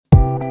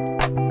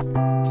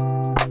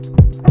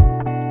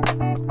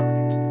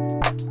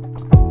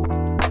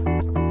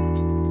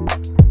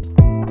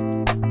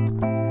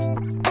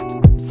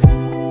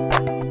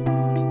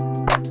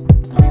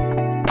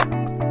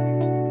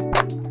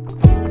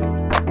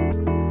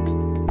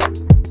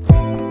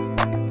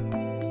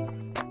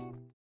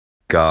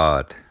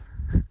God.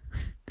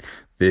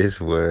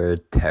 This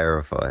word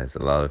terrifies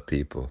a lot of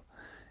people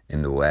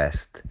in the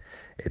West.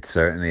 It's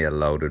certainly a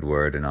loaded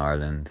word in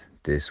Ireland.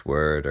 This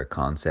word or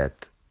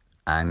concept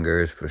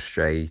angers,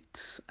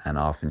 frustrates, and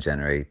often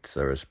generates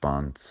a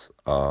response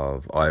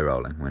of eye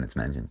rolling when it's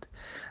mentioned.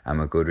 And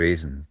with good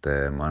reason.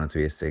 The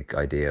monotheistic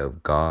idea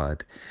of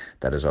God,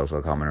 that is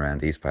also common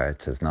around these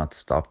parts, has not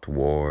stopped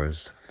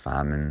wars,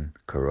 famine,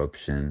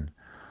 corruption,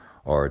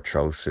 or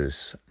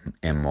atrocious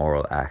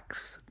immoral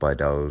acts by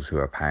those who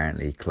are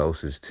apparently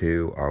closest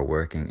to or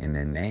working in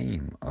the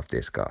name of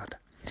this God.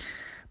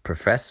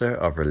 Professor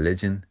of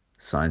Religion,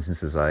 Science and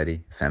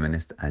Society,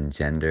 Feminist and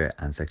Gender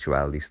and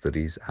Sexuality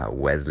Studies at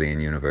Wesleyan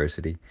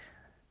University,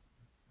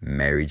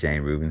 Mary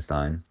Jane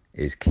Rubenstein,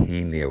 is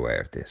keenly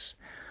aware of this.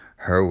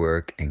 Her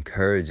work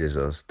encourages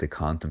us to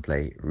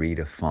contemplate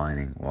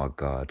redefining what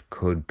God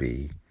could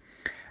be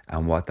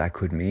and what that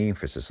could mean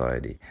for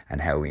society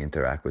and how we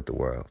interact with the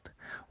world.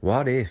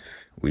 What if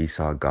we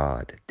saw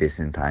God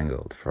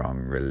disentangled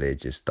from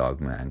religious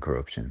dogma and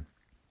corruption?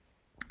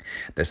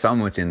 There's so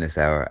much in this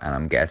hour, and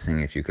I'm guessing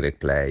if you click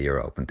play,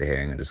 you're open to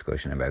hearing a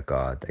discussion about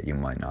God that you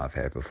might not have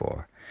heard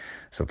before.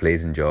 So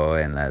please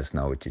enjoy and let us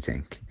know what you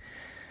think.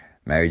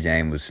 Mary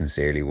Jane was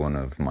sincerely one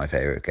of my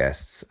favourite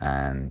guests,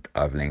 and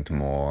I've linked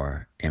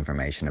more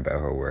information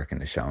about her work in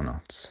the show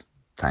notes.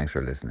 Thanks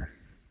for listening.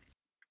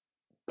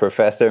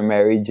 Professor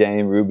Mary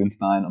Jane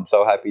Rubenstein, I'm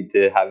so happy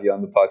to have you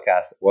on the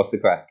podcast. What's the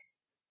crack?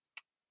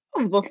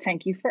 Oh, well,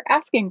 thank you for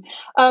asking.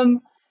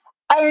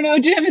 I don't know,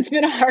 Jim. It's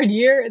been a hard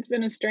year. It's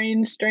been a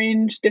strange,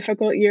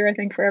 difficult year, I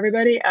think, for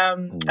everybody.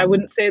 I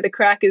wouldn't say the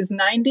crack is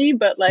 90,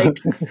 but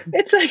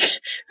it's like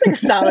a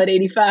solid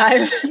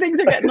 85.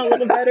 Things are getting a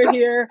little better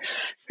here.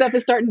 Stuff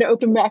is starting to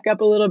open back up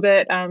a little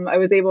bit. I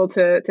was able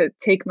to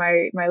take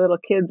my little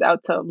kids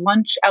out to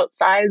lunch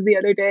outside the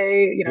other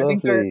day. You know,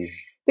 Lovely.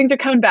 things are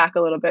coming back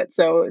a little bit,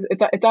 so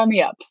it's on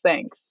the ups.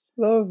 Thanks.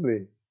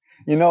 Lovely.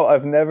 You know,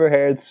 I've never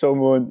heard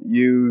someone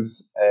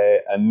use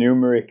a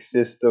numeric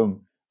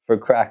system for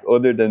crack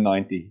other than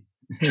 90.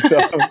 So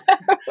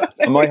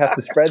I might have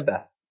to spread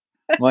that.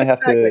 Might have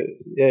Exactly. to,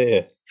 yeah.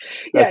 Yeah,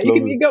 That's you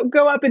lovely. can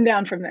go up and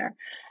down from there.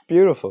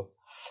 Beautiful.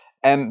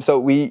 So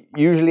we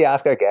usually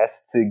ask our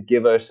guests to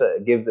give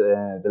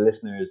the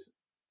listeners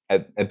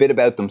a bit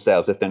about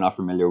themselves if they're not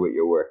familiar with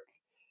your work.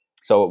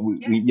 So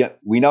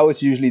we know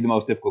it's usually the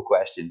most difficult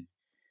question,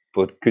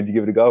 but could you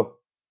give it a go?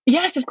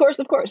 Yes, of course.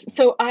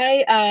 So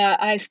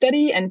I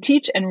study and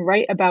teach and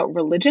write about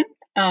religion,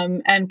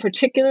 and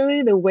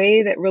particularly the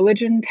way that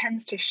religion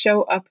tends to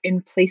show up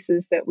in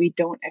places that we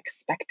don't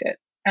expect it.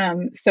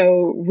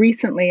 So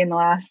recently, in the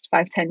last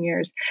 5-10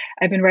 years,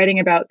 I've been writing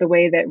about the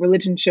way that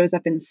religion shows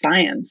up in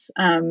science,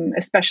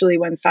 especially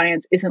when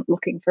science isn't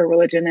looking for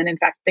religion and in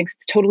fact thinks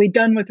it's totally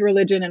done with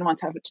religion and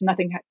wants to have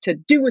nothing to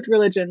do with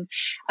religion.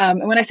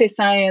 And when I say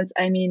science,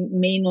 I mean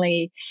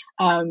mainly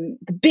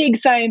the big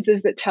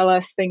sciences that tell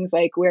us things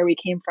like where we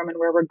came from and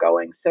where we're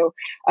going. So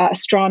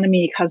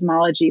astronomy,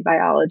 cosmology,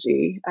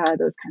 biology,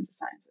 those kinds of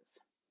sciences.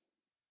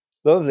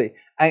 Lovely.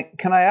 And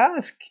can I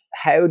ask,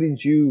 how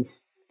did you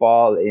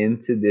fall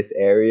into this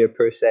area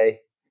per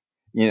se?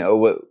 You know,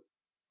 what?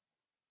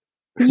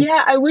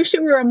 Yeah, I wish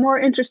it were a more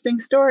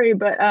interesting story,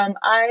 but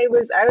I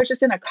was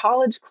just in a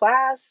college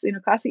class,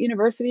 class at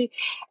university,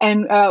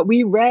 and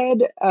we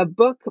read a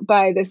book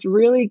by this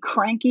really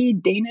cranky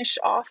Danish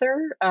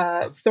author,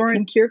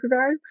 Soren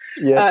Kierkegaard.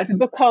 It's a Yes.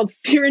 book called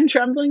Fear and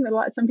Trembling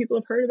that some people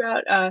have heard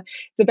about.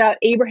 It's about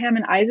Abraham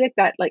and Isaac,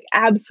 that like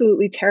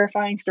absolutely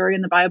terrifying story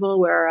in the Bible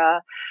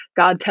where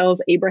God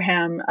tells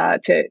Abraham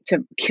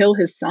to kill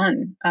his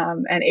son,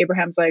 and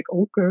Abraham's like,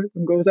 okay,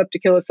 and goes up to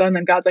kill his son.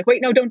 Then God's like,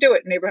 wait, no, don't do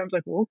it. And Abraham's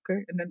like, well,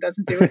 okay, and then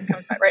doesn't do it and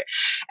comes back, right?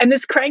 And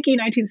this cranky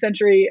 19th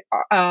century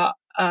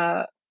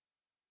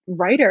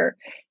writer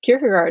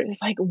Kierkegaard is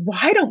like,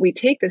 why don't we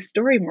take this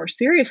story more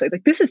seriously?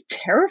 Like, this is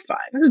terrifying.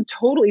 This is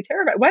totally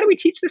terrifying. Why do we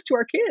teach this to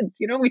our kids?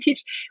 We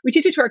teach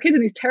it to our kids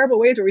in these terrible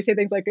ways where we say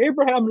things like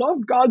Abraham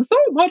loved God so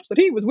much that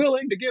he was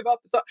willing to give up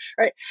the son,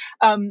 right?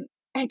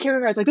 And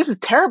Kierkegaard's like, this is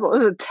terrible.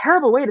 This is a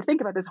terrible way to think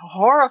about this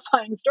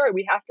horrifying story.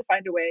 We have to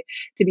find a way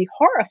to be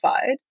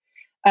horrified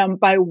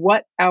by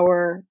what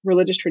our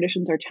religious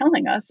traditions are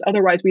telling us.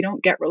 Otherwise, we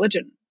don't get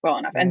religion well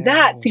enough. And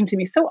that seemed to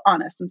me so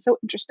honest and so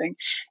interesting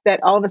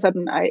that all of a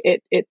sudden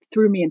it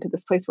threw me into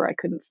this place where I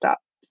couldn't stop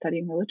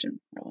studying religion,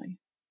 really.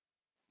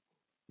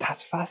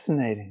 That's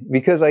fascinating,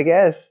 because I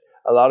guess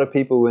a lot of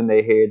people, when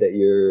they hear that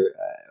you're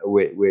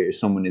where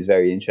someone is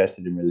very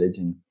interested in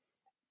religion,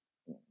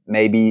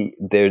 maybe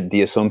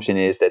the assumption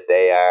is that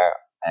they are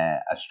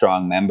a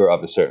strong member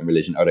of a certain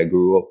religion, or they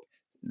grew up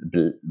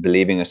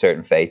believing a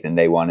certain faith and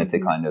they wanted to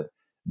kind of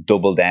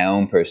double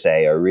down per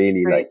se, or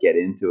really Right. like get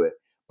into it.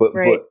 But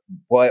Right.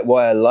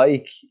 what I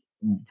like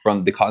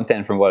from the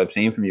content, from what I've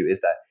seen from you,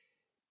 is that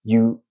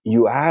you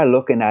are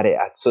looking at it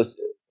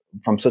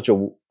from such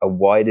a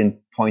widened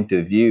point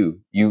of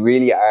view. You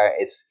really are.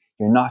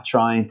 You're not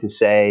trying to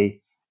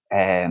say,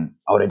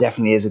 oh, there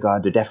definitely is a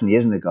God, there definitely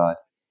isn't a God.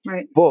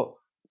 Right. But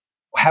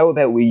how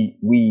about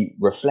we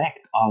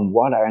reflect on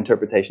what our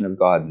interpretation of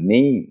God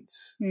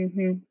means?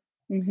 Mm-hmm.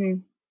 Mm-hmm.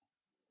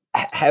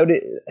 How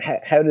did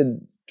how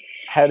did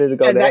how did it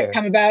How go did that there?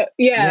 come about?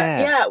 Yeah, Yeah.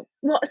 yeah.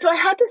 Well, so I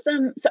had this.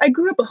 So I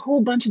grew up a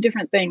whole bunch of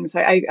different things.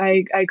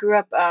 I grew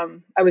up.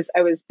 I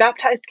was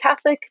baptized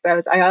Catholic.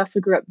 I also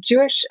grew up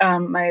Jewish.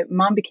 My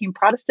mom became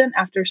Protestant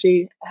after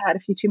she had a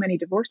few too many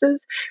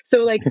divorces.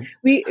 So like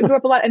we grew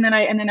up a lot. And then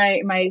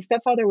my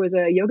stepfather was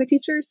a yoga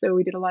teacher, so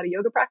we did a lot of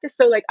yoga practice.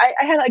 So like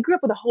I grew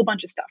up with a whole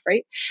bunch of stuff,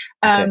 right?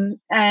 Okay.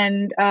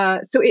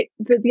 So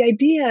the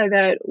idea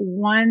that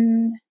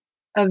one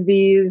of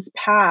these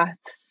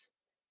paths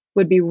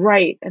would be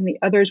right and the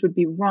others would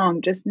be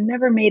wrong just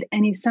never made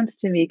any sense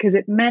to me, because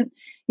it meant,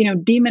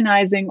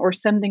 demonizing or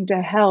sending to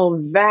hell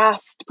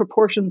vast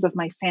proportions of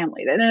my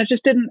family. And it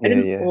just didn't, I Yeah,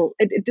 didn't, yeah. well,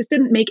 it just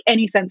didn't make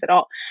any sense at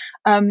all.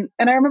 And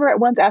I remember at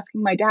once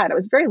asking my dad, I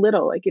was very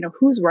little, like,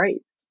 who's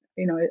right?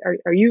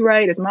 Are you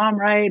right? Is mom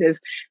right? Is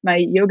my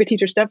yoga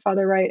teacher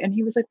stepfather right? And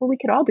he was like, well, we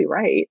could all be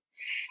right.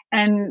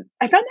 And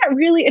I found that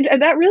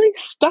really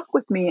stuck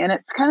with me. And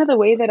it's kind of the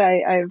way that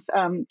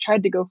I've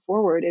tried to go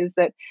forward, is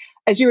that,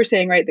 as you were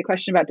saying, right, the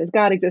question about does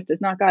God exist,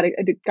 does not God,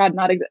 did God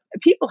not exist?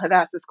 People have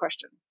asked this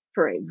question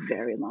for a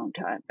very long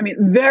time. I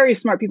mean, very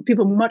smart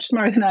people much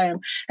smarter than I am,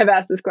 have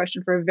asked this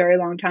question for a very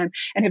long time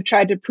and have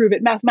tried to prove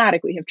it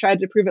mathematically, have tried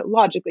to prove it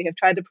logically, have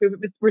tried to prove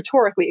it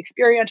rhetorically,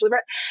 experientially,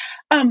 right?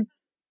 Um,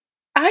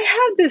 I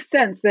have this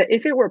sense that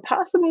if it were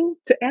possible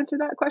to answer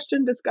that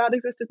question, does God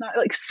exist? Does not,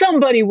 like,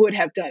 somebody would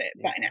have done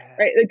it by now, Yeah.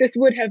 right? Like this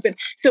would have been,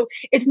 so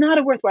it's not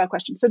a worthwhile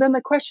question. So then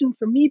the question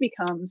for me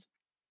becomes,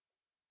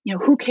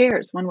 who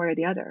cares one way or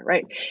the other,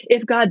 right?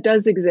 If God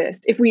does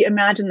exist, if we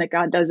imagine that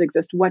God does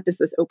exist, what does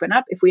this open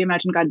up? If we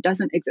imagine God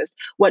doesn't exist,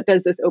 what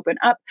does this open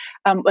up?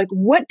 Like,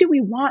 what do we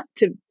want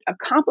to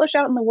accomplish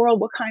out in the world?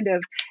 What kind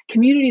of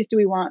communities do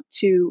we want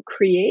to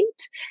create?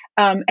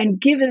 And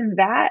given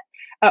that,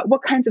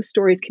 what kinds of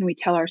stories can we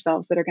tell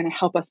ourselves that are going to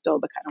help us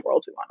build the kind of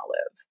world we want to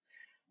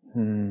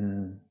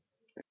Hmm.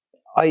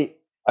 I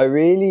I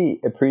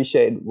really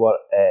appreciate what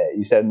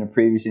you said in a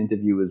previous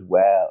interview as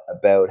well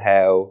about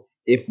how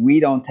if we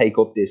don't take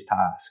up this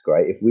task,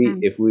 right? live?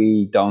 If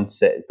we don't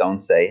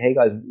say, hey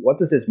guys, what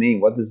does this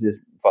mean? What does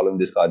this following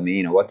this God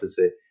mean, or what does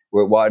it?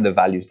 What are the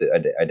values that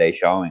are they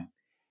showing?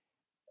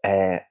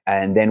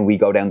 And then we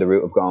go down the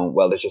route of going,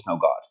 well, there's just no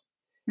God.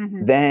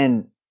 Mm-hmm.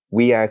 Then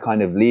we are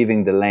kind of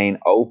leaving the lane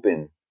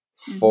open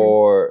Mm-hmm.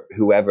 for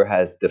whoever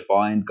has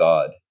defined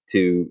God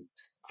to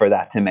for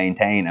that to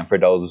maintain and for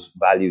those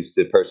values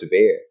to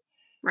persevere.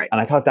 Right.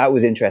 And I thought that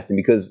was interesting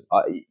because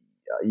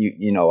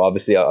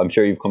obviously I'm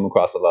sure you've come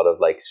across a lot of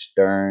like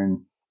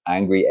stern,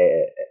 angry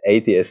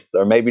atheists,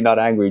 or maybe not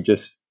angry,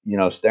 just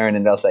stern,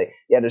 and they'll say,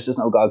 yeah, there's just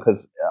no God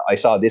because I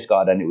saw this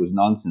God and it was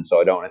nonsense, so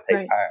I don't want to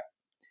take Right. part.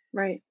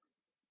 Right.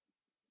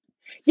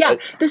 Yeah, Uh,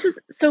 this is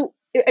so.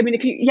 I mean,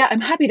 if you, yeah, I'm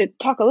happy to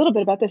talk a little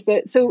bit about this.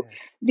 So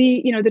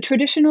yeah, the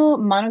traditional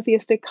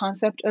monotheistic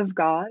concept of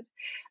God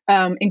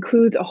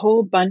includes a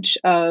whole bunch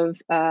of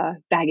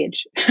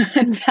baggage,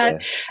 and that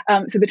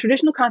yeah. so the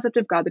traditional concept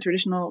of God, the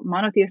traditional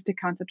monotheistic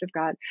concept of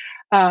God,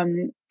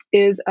 um,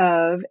 is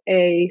of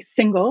a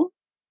single,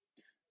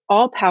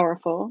 all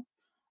powerful,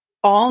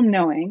 all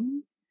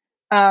knowing,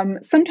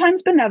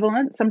 sometimes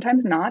benevolent,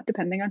 sometimes not,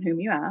 depending on whom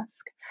you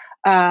ask,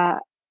 uh,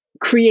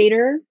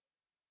 creator,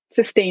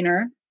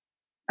 sustainer,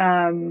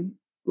 um,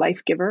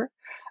 life giver,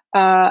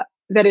 that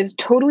is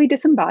totally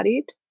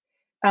disembodied,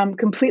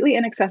 completely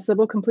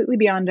inaccessible, completely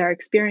beyond our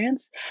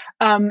experience,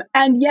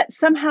 and yet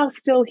somehow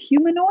still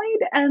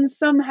humanoid and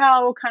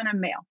somehow kind of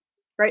male.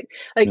 Right,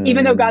 like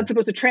even though Mm, God's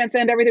supposed to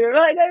transcend everything, we're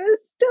like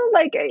it's still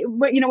like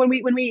when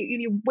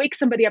you wake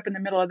somebody up in the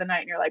middle of the night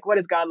and you're like, what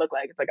does God look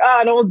like? It's like,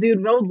 an old dude,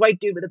 an old white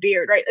dude with a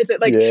beard, right? It's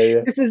like yeah,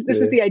 yeah, this is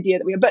yeah. the idea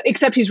that we have, but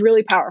except he's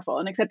really powerful,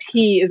 and except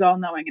he is all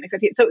knowing, and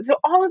except so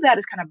all of that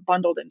is kind of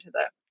bundled into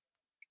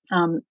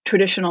the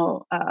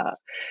traditional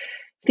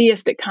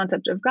theistic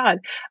concept of God.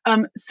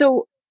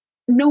 So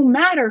no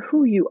matter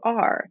who you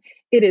are,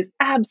 it is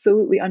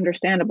absolutely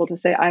understandable to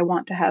say, I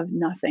want to have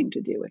nothing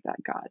to do with that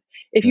God.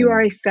 If you are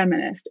a Mm,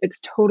 feminist,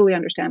 it's totally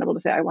understandable to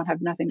say, I want to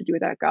have nothing to do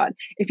with that God.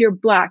 If you're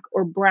black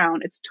or brown,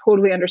 it's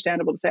totally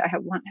understandable to say,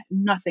 want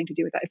nothing to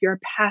do with that. If you're a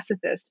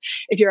pacifist,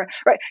 if you're,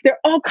 right, there are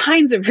all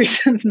kinds of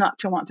reasons not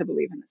to want to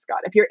believe in this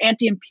God. If you're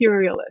anti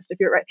imperialist, if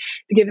you're, right,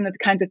 given the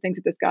kinds of things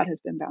that this God has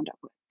been bound up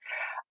with.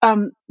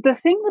 The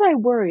thing that I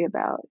worry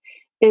about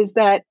is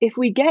that if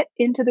we get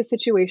into the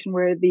situation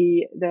where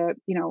the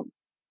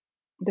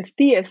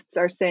theists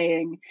are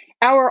saying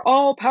our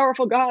all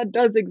powerful God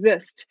does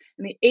exist,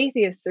 and the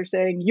atheists are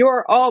saying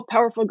your all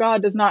powerful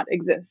God does not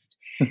exist,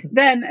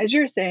 then, as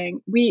you're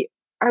saying, we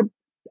are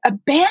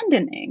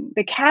abandoning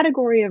the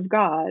category of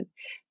God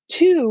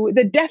to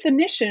the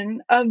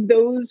definition of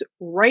those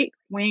right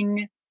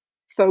wing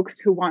folks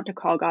who want to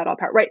call God all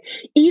powerful, right?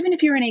 Even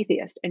if you're an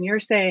atheist and you're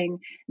saying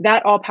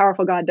that all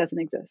powerful God doesn't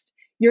exist,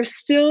 you're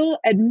still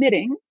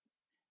admitting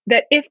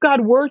that if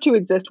God were to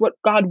exist, what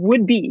God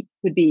would be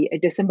a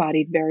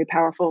disembodied, very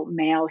powerful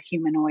male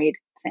humanoid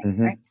thing,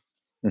 mm-hmm, right?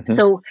 mm-hmm.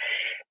 So,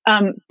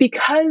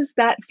 because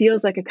that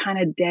feels like a kind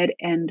of dead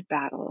end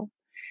battle,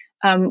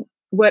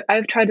 what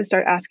I've tried to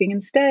start asking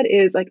instead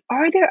is like,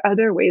 are there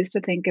other ways to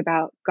think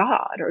about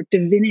God or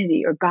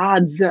divinity or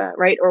gods,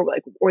 right? Or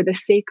like, or the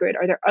sacred?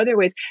 Are there other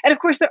ways? And of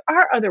course, there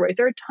are other ways.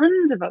 There are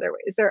tons of other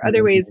ways. There are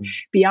other ways Mm.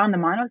 beyond the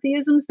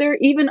monotheisms. There are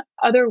even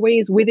other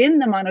ways within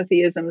the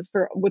monotheisms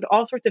for with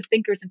all sorts of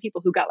thinkers and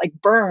people who got like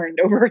burned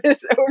over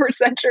this over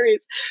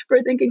centuries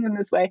for thinking in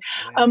this way.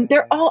 There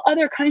are Yeah. all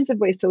other kinds of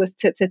ways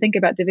to think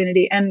about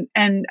divinity, and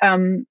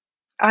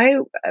I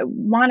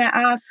want to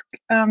ask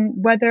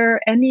whether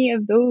any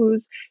of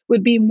those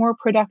would be more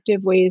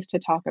productive ways to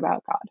talk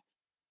about God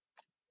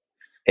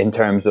In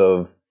terms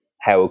of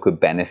how it could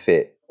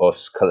benefit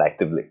us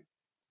collectively.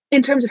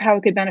 in terms of how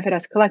it could benefit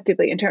us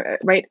collectively,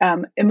 right?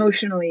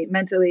 Emotionally,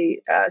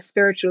 mentally,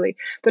 spiritually,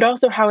 but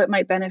also how it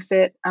might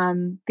benefit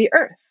the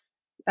earth.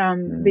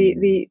 Mm.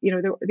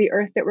 The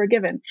earth that we're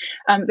given.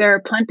 There are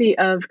plenty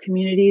of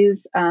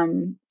communities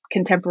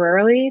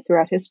contemporarily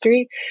throughout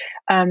history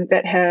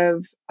that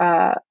have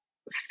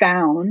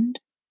found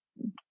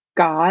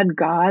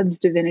God's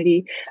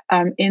divinity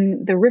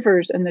in the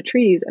rivers and the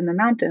trees and the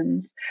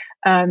mountains.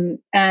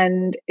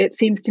 And it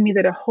seems to me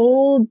that a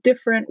whole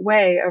different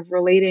way of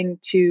relating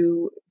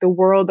to the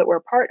world that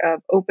we're part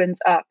of opens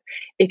up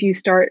if you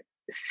start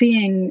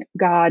seeing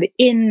God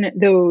in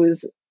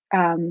those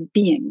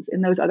beings,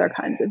 in those other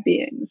kinds of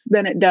beings,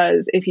 than it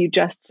does if you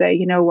just say,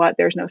 you know what,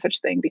 there's no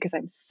such thing because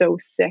I'm so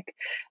sick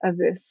of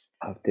this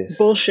Of this.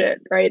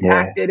 bullshit, right? Yeah.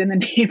 Acted in the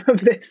name of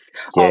this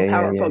all Yeah, yeah,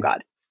 powerful yeah.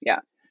 God. Yeah.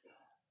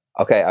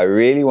 Okay, I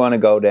really want to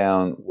go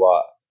down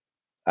what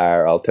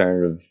are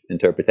alternative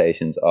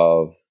interpretations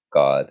of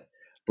God.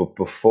 But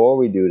before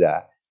we do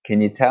that,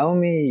 can you tell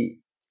me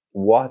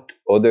what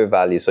other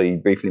values? So you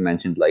briefly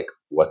mentioned like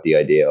what the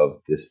idea of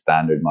the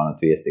standard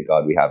monotheistic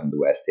God we have in the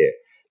West here.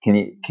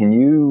 Can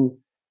you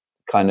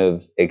kind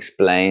of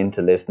explain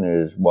to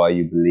listeners why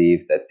you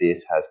believe that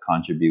this has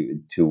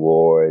contributed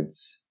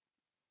towards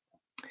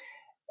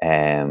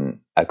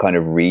a kind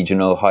of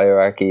regional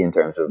hierarchy in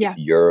terms of Yeah.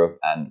 Europe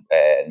and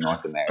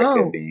North America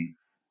Oh, being,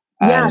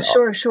 yeah, and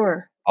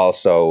sure.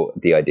 also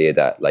the idea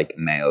that like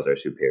males are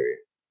superior.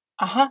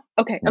 Uh-huh.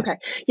 Okay, Yeah. okay.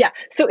 Yeah.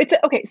 So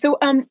okay, so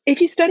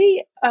if you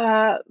study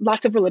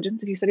lots of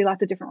religions, if you study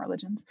lots of different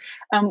religions,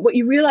 what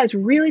you realize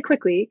really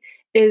quickly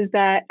is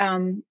that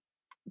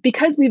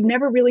because we've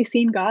never really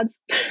seen gods,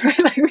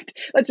 right? Like,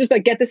 let's just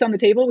like get this on the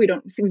table. We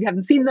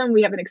haven't seen them,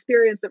 we haven't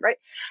experienced them, right?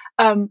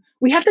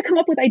 We have to come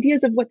up with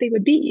ideas of what they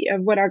would be,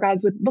 of what our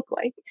gods would look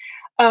like.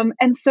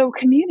 And so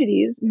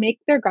communities make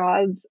their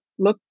gods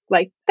look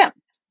like them,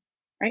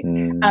 right?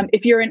 Mm,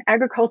 If you're an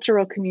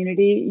agricultural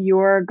community,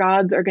 your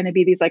gods are going to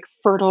be these like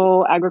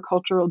fertile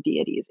agricultural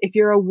deities. If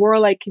you're a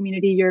warlike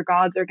community, your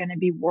gods are going to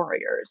be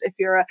warriors. If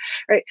you're a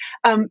right,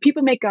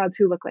 people make gods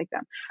who look like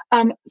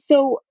them.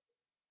 So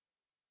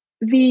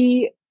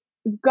the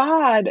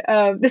god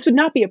of this would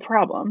not be a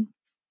problem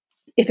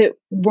if it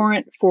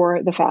weren't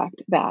for the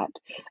fact that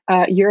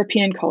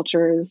European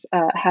cultures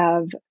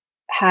have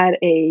had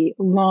a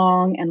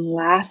long and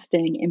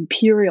lasting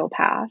imperial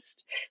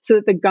past, so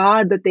that the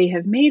god that they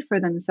have made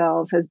for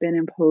themselves has been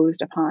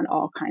imposed upon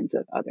all kinds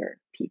of other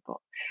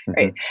people,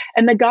 right? mhm,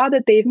 And the god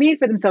that they've made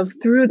for themselves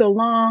through the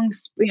long,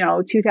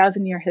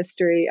 2,000-year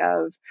history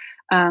of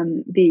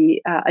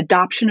the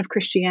adoption of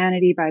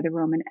Christianity by the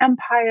Roman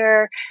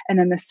Empire, and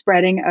then the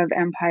spreading of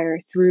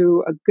empire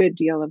through a good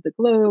deal of the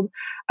globe,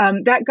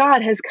 that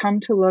God has come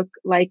to look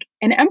like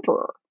an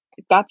emperor.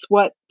 That's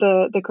what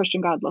the Christian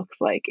God looks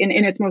like in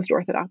its most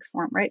orthodox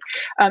form, right?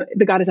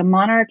 The God is a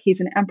monarch. He's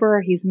an emperor.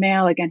 He's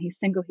male. Again, he's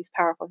single. He's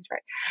powerful. He's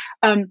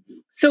right.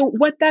 So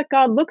what that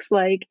God looks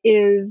like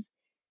is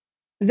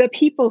the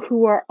people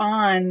who are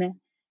on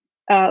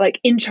like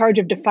in charge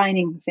of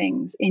defining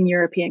things in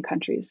European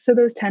countries. So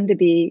those tend to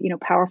be,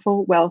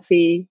 powerful,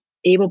 wealthy,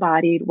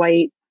 able-bodied,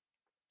 white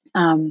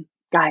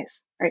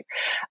guys, right?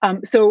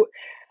 So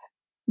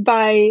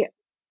by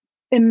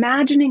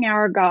imagining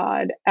our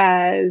God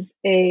as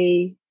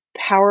a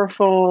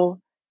powerful,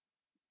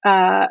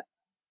 uh,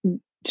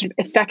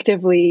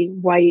 effectively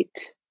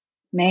white,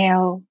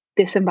 male,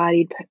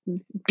 disembodied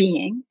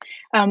being,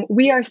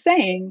 we are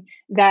saying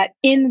that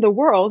in the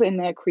world, in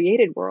the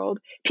created world,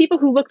 people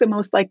who look the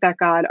most like that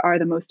God are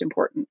the most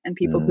important, and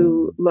people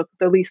who mm, look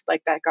the least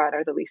like that God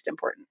are the least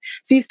important.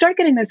 So you start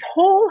getting this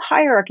whole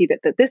hierarchy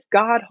that this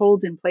God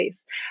holds in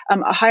place,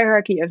 a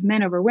hierarchy of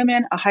men over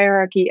women, a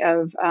hierarchy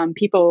of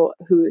people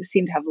who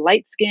seem to have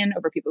light skin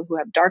over people who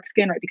have dark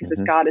skin, right? Because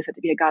this mhm, God is said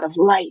to be a God of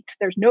light.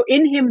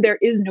 In him, there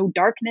is no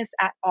darkness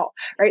at all,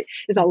 right?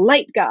 Is a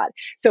light God.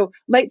 So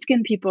light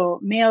skinned people,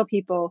 male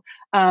people,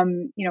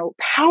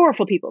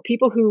 powerful people,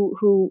 people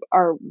who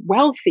are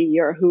wealthy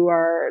or who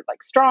are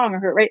like strong or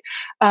who, right?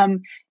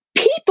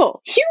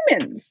 People,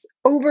 humans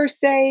over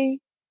say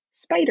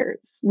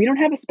spiders. We don't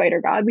have a spider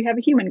god. We have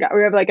a human god.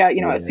 We have like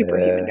a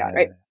superhuman god,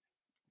 right?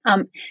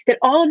 yeah. That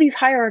all of these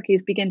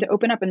hierarchies begin to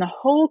open up, and the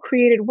whole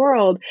created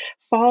world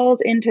falls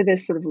into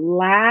this sort of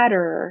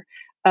ladder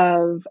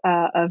of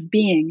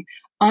being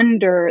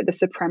under the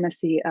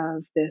supremacy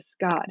of this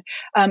God.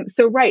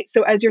 So right.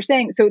 So as you're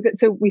saying, so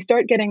we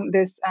start getting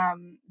this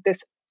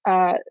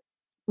uh,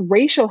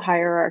 racial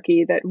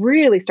hierarchy that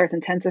really starts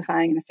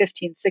intensifying in the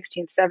 15th,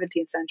 16th,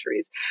 17th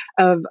centuries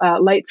of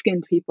light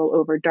skinned people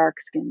over dark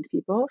skinned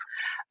people,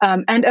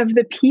 and of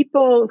the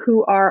people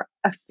who are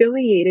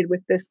affiliated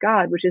with this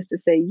god, which is to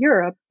say,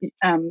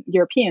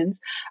 Europeans,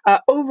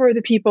 over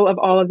the people of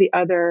all of the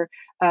other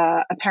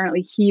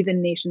apparently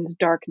heathen nations,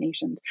 dark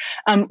nations.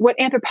 What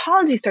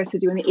anthropology starts to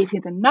do in the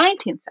 18th and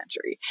 19th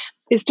century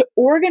is to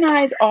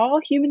organize all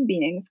human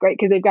beings, right?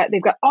 Because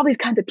they've got all these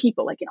kinds of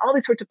people, like in all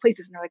these sorts of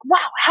places, and they're like, wow,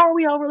 how are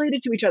we all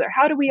related to each other?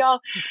 How do we all?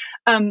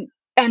 Um,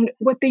 and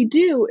what they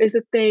do is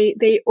that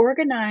they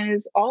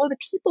organize all of the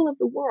people of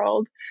the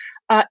world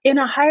in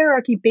a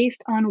hierarchy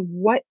based on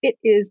what it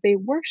is they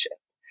worship.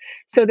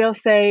 So they'll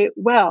say,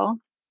 well,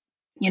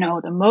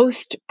 the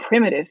most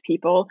primitive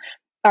people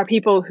are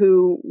people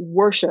who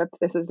worship,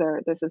 this is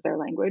their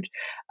language,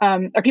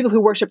 are people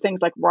who worship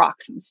things like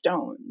rocks and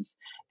stones.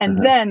 And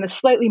Uh-huh. then the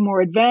slightly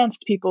more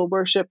advanced people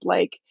worship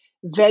like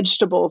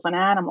vegetables and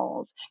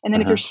animals. And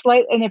then Uh-huh.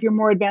 if you're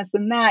more advanced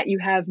than that, you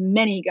have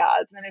many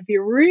gods. And then if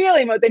you're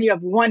really then you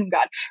have one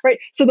god, right?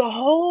 So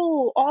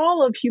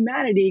all of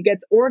humanity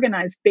gets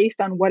organized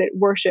based on what it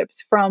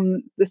worships, from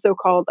the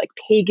so-called like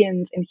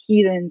pagans and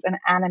heathens and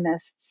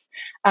animists,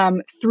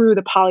 through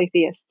the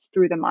polytheists,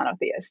 through the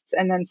monotheists,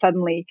 and then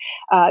suddenly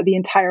the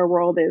entire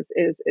world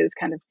is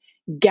kind of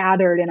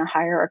gathered in a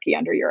hierarchy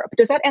under Europe.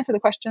 Does that answer the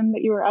question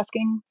that you were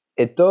asking?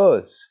 It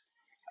does.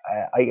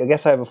 I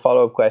guess I have a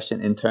follow up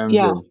question in terms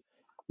Yeah. of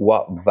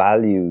what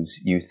values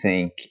you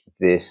think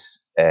this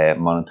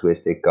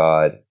monotheistic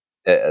God,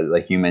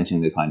 like you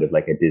mentioned, the kind of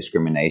like a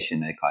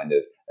discrimination, a kind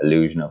of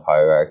illusion of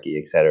hierarchy,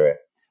 etc.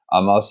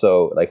 I'm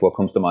also like, what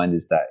comes to mind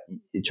is that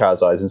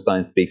Charles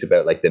Eisenstein speaks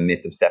about like the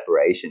myth of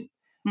separation,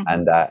 Mm-hmm.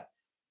 and that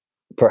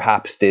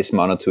perhaps this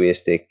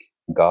monotheistic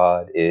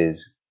God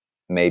is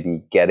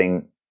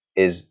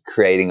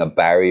creating a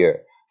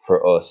barrier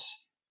for us,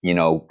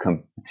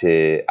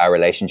 to our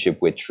relationship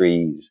with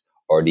trees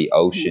or the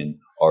ocean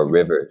or Mm-hmm.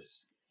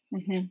 rivers.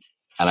 Mm-hmm.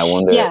 And I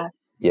wonder, Yeah.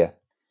 yeah.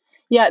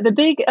 Yeah, the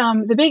big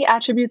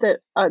attribute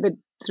that the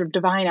sort of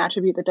divine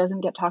attribute that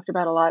doesn't get talked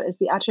about a lot is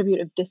the attribute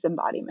of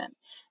disembodiment.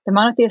 The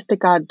monotheistic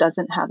God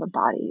doesn't have a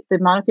body. The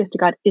monotheistic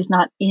God is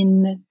not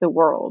in the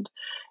world.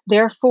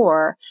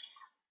 Therefore,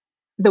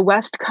 the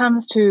West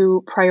comes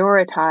to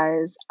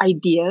prioritize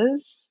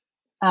ideas,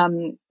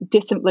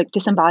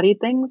 disembodied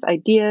things,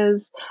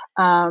 ideas,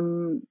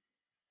 um,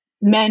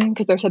 men,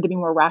 because they're said to be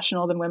more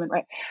rational than women,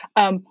 right?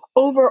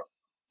 Over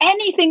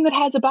anything that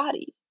has a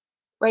body.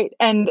 Right.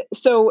 And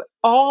so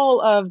all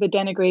of the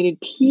denigrated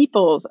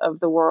peoples of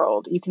the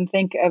world, you can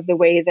think of the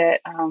way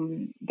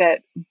that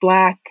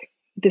Black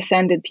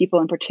descended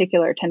people in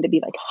particular tend to be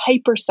like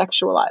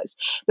hypersexualized,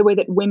 the way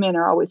that women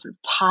are always sort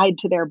of tied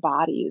to their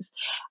bodies.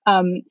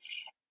 And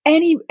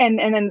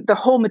then the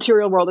whole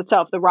material world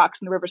itself, the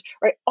rocks and the rivers,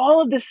 right?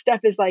 All of this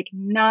stuff is like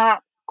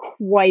not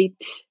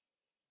quite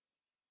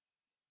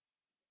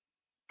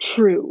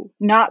true,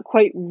 not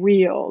quite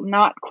real,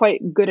 not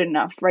quite good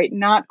enough, right?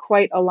 Not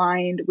quite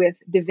aligned with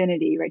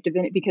divinity, right?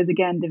 Divinity, because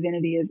again,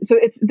 divinity is so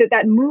it's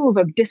that move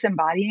of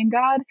disembodying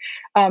God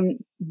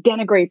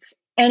denigrates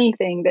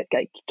anything that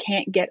like,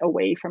 can't get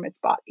away from its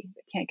body,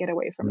 that can't get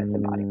away from its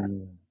embodiment.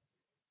 Mm,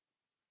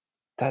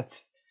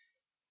 that's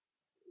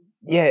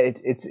yeah.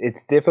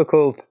 It's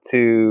difficult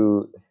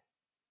to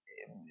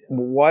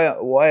why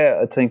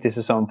I think this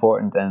is so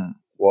important, and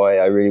why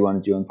I really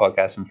wanted you on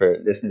podcasting for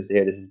listeners to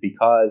hear this is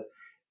because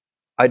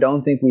I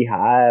don't think we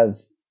have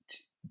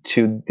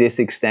to this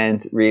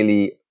extent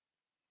really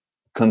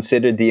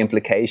considered the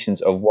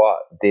implications of what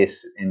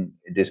this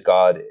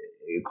God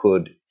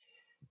could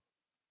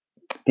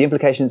the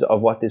implications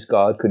of what this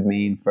God could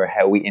mean for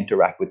how we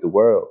interact with the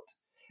world,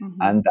 Mm-hmm.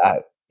 and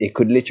that it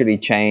could literally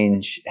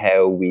change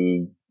how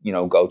we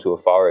go to a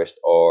forest,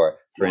 or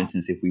for Yeah,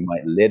 instance if we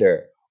might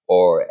litter,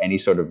 or any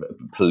sort of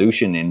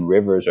pollution in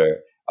rivers or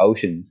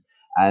oceans.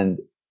 And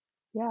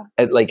yeah.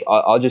 like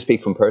I'll just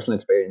speak from personal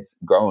experience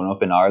growing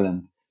up in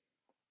Ireland.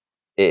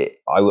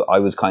 I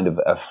was kind of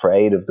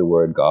afraid of the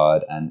word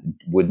God and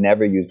would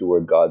never use the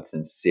word God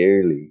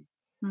sincerely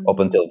up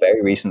Mm-hmm. until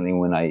very recently,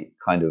 when I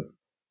kind of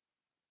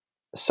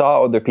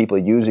saw other people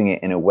using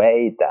it in a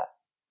way that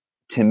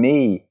to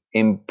me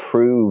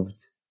improved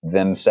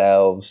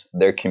themselves,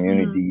 their Mm,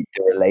 community,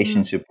 their mm,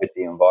 relationship with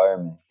the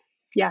environment.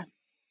 yeah,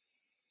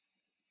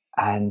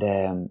 And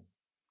yeah.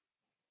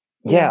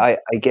 yeah,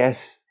 I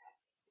guess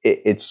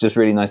it's just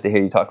really nice to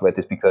hear you talk about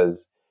this,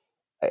 because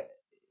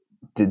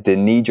the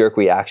knee jerk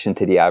reaction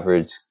to the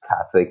average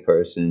Catholic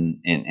person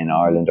in Mm-hmm.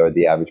 Ireland, or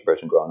the average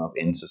person growing up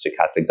in such a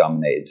Catholic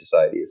dominated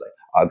society, is like,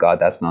 oh God,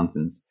 that's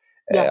nonsense.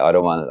 Yeah, I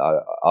don't want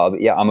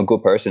it. Yeah, I'm a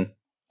good person.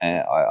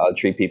 I'll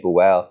treat people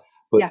well.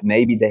 But yeah.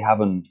 maybe they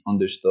haven't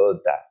understood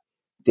that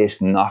this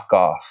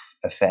knockoff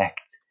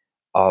effect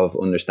of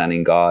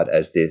understanding God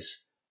as this,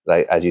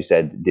 like, as you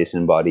said,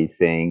 disembodied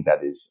thing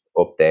that is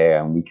up there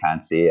and we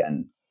can't see it.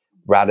 And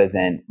rather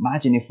than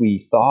imagine if we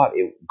thought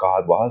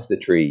God was the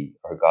tree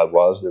or God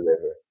was the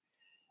river.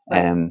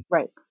 Right, Um,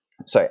 right.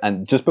 sorry,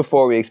 and just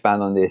before we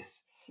expand on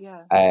this,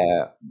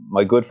 Yeah.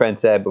 my good friend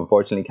Seb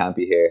unfortunately can't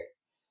be here.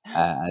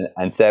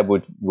 and Seb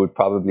would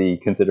probably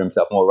consider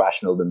himself more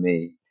rational than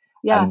me.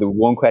 Yeah. And the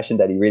one question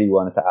that he really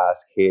wanted to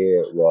ask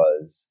here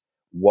was,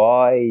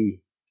 why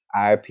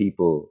are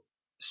people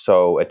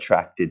so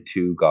attracted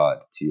to God,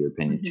 to your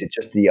opinion, Mm-hmm. to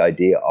just the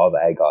idea of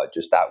a God,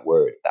 just that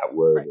word?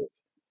 Right.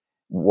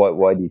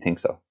 Why do you think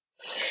so?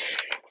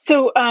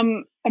 So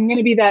I'm going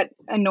to be that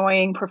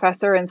annoying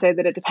professor and say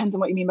that it depends on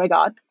what you mean by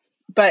God.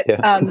 But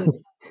Yeah.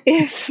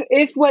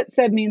 if what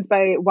Seb means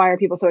by why are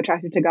people so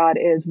attracted to God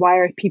is why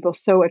are people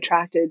so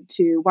attracted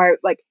to why are,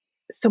 like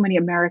so many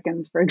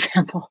Americans, for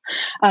example,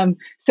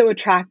 so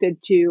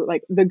attracted to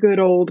like the good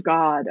old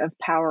God of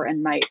power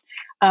and might.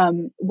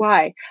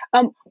 Why?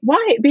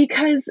 Why?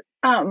 Because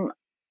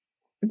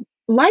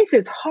life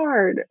is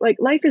hard. Like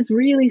life is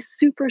really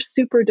super,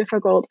 super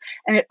difficult,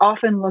 and it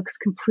often looks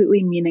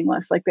completely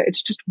meaningless. Like that,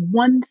 it's just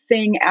one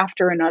thing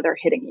after another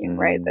hitting you,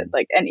 right? That Mm,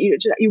 like, and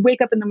you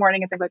wake up in the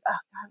morning and think like, oh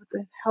God, what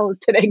the hell is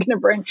today going to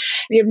bring? And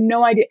you have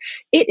no idea.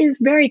 It is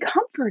very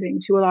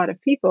comforting to a lot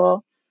of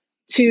people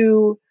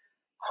to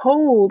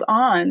hold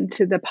on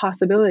to the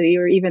possibility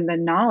or even the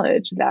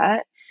knowledge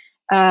that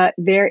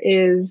there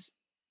is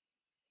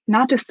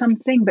not just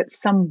something, but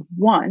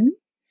someone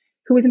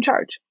who is in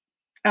charge,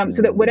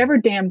 so that mm, whatever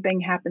damn thing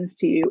happens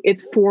to you,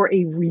 it's for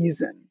a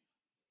reason,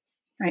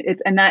 right?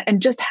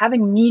 And just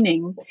having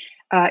meaning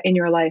in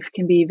your life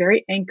can be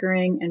very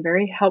anchoring and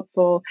very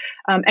helpful.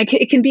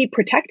 It can be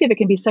protective. It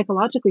can be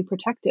psychologically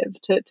protective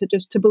to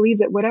just to believe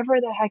that whatever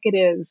the heck it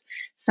is,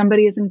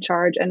 somebody is in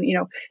charge, and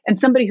and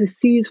somebody who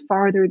sees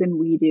farther than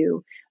we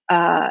do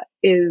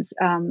is.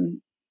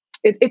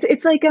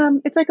 It's like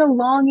a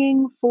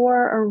longing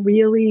for a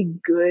really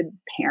good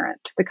parent,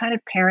 the kind of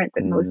parent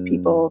that most mm,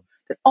 people,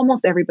 that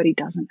almost everybody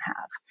doesn't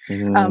have.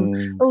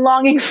 mm, A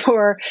longing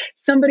for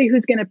somebody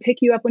who's going to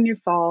pick you up when you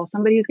fall,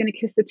 somebody who's going to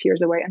kiss the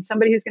tears away, and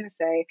somebody who's going to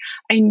say,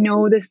 "I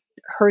know this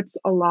hurts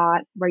a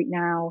lot right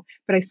now,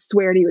 but I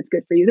swear to you, it's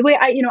good for you." The way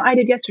I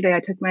did yesterday, I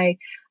took my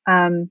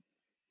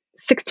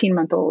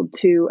 16-month-old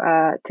to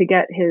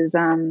get his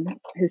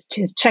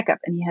checkup,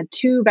 and he had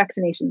 2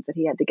 vaccinations that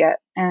he had to get,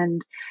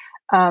 and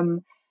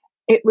um,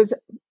 it was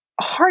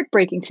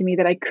heartbreaking to me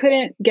that I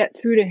couldn't get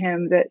through to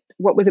him that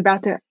what was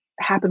about to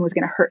happen was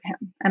going to hurt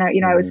him. And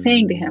I was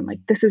saying to him, like,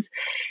 mm, this is,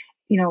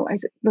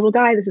 as a little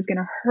guy, this is going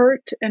to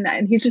hurt.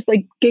 And he's just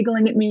like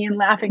giggling at me and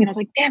laughing. And I was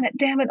like, damn it.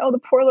 Oh, the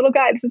poor little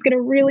guy, this is going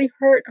to really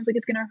hurt. I was like,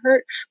 it's going to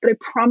hurt, but I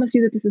promise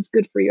you that this is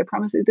good for you. I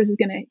promise that this is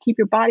going to keep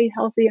your body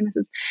healthy. And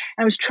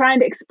I was trying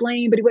to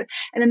explain, but he would,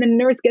 and then the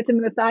nurse gets him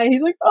in the thigh and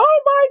he's like, oh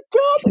my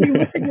gosh. And he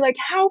looks at me like,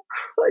 how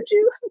could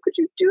you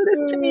do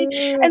this to me?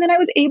 And then I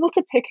was able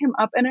to pick him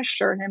up and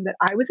assure him that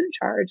I was in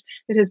charge,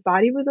 that his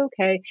body was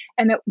okay.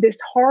 And that this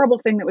horrible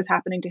thing that was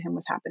happening to him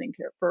was happening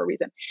for a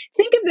reason.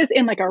 Think of this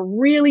in like a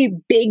really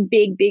big,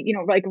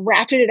 like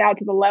ratchet it out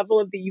to the level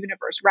of the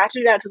universe,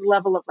 ratchet it out to the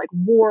level of like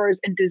wars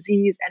and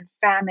disease and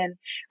famine,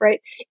 right?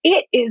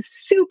 It is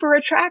super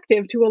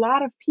attractive to a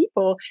lot of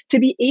people to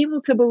be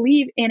able to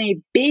believe in a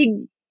big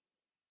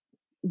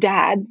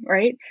dad,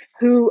 right?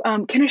 Who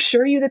can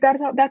assure you that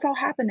that's all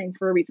happening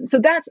for a reason. So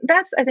that's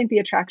I think the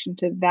attraction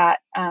to that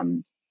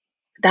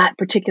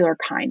particular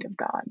kind of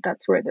God.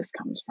 That's where this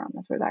comes from.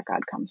 That's where that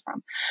God comes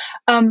from.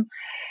 Um,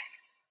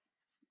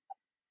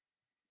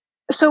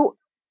 so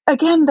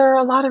again, there are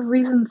a lot of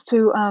reasons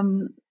to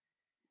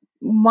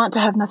want to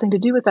have nothing to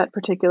do with that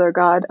particular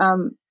God.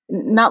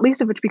 Not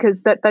least of which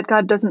because that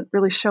God doesn't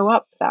really show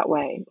up that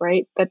way,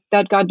 right?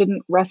 That God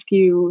didn't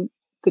rescue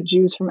the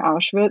Jews from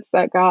Auschwitz.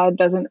 That God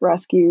doesn't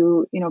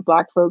rescue,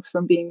 Black folks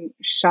from being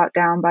shot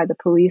down by the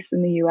police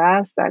in the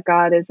U.S. That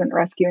God isn't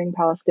rescuing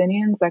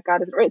Palestinians. That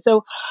God isn't right.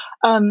 So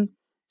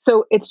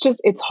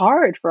it's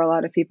hard for a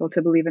lot of people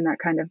to believe in that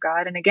kind of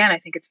God. And again, I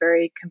think it's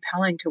very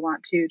compelling to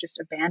want to just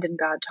abandon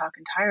God talk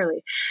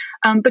entirely.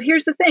 But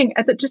here's the thing: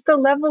 at just the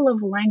level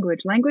of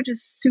language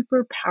is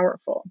super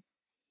powerful.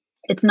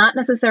 It's not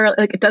necessarily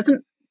like it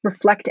doesn't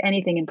reflect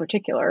anything in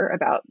particular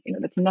about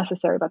that's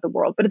necessary about the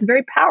world, but it's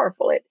very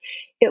powerful.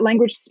 It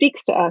language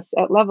speaks to us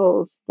at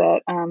levels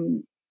that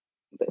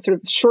sort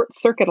of short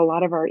circuit a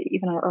lot of our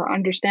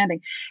understanding.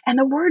 And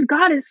the word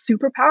God is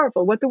super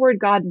powerful. What the word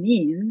God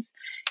means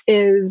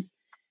is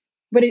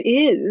what it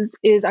is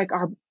like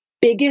our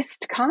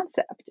biggest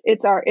concept.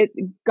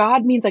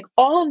 God means like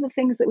all of the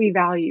things that we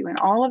value and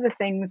all of the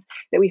things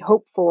that we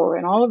hope for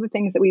and all of the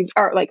things that we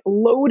are like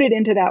loaded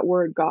into that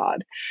word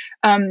God.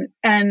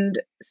 And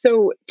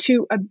so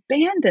to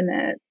abandon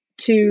it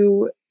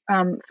to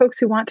folks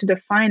who want to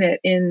define it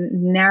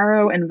in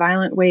narrow and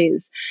violent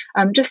ways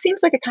just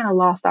seems like a kind of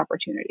lost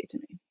opportunity to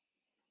me.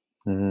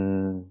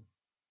 mm.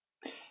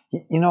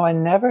 I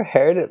never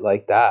heard it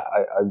like that.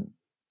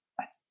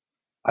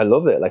 I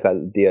love it. Like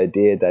the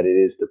idea that it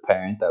is the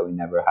parent that we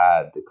never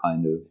had, the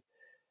kind of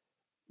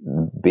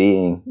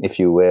being, if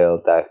you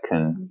will, that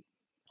can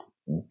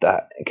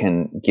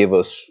give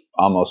us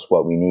almost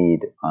what we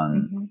need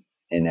on Mm-hmm.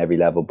 in every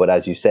level. But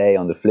as you say,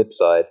 on the flip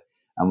side,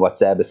 and what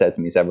Seb has said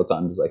to me several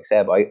times is like,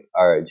 Seb,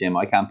 or Jim,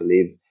 I can't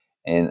believe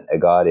in a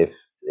God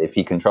if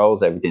he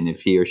controls everything,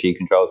 if he or she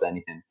controls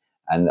anything.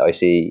 And I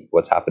see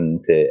what's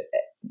happened to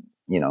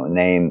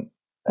name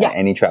Yeah.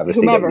 any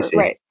travesty that you Whomever. see.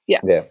 Right. Yeah.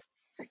 Yeah.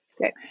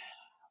 Okay.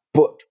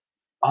 But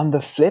on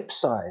the flip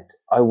side,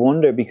 I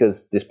wonder,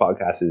 because this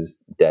podcast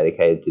is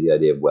dedicated to the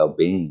idea of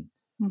well-being,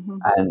 Mm-hmm.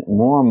 and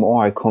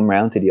more I come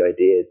around to the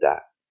idea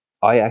that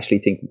I actually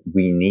think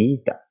we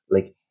need that.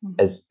 Like,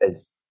 Mm-hmm.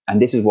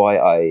 and this is why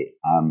I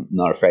am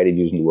not afraid of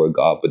using the word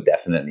God, but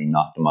definitely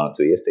not the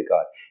monotheistic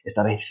God, is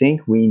that I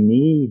think we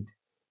need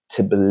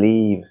to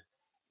believe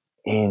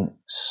in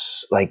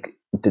like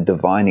the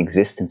divine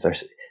existence, or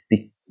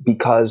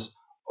because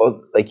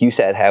like you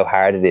said, how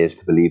hard it is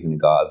to believe in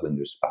God when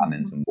there's Mm-hmm.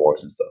 famines and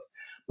wars and stuff.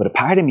 But a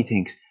part of me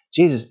thinks,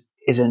 Jesus,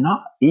 is it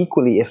not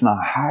equally, if not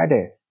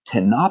harder,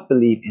 to not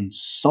believe in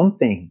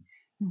something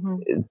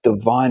Mm-hmm.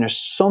 divine or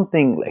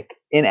something like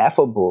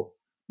ineffable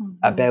Mm-hmm.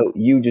 about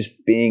you just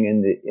being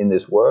in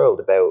this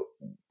world, about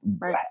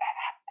Right.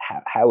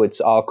 how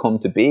it's all come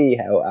to be,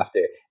 how after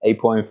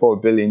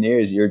 8.4 billion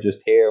years you're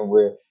just here and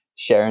we're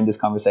sharing this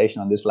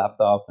conversation on this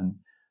laptop, and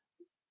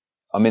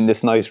I'm in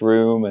this nice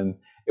room, and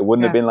it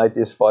wouldn't have Yeah. been like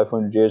this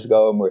 500 years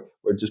ago, and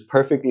we're just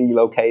perfectly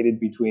located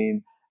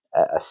between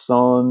a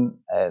sun,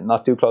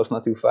 not too close,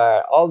 not too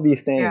far, all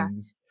these Yeah.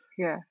 things.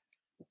 Yeah.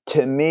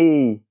 To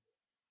me,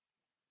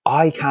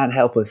 I can't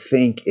help but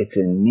think it's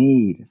a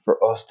need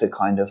for us to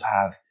kind of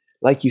have,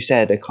 like you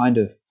said, a kind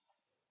of,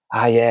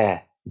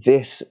 yeah,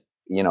 this,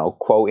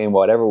 quote in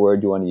whatever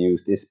word you want to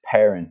use, this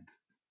parent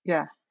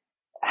Yeah.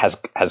 has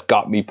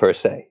got me, per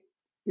se.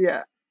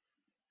 Yeah.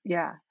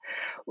 Yeah.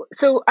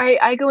 So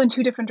I go in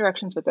two different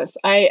directions with this.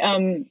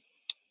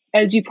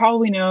 As you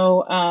probably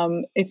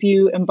know, if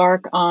you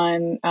embark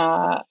on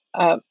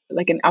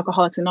like an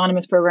Alcoholics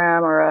Anonymous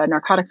program or a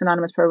Narcotics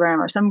Anonymous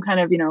program or some kind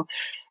of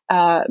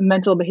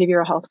mental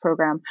behavioral health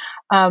program,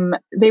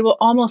 they will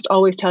almost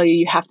always tell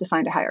you have to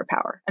find a higher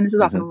power, and this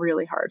is often Mm-hmm.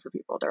 really hard for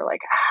people. They're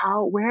like,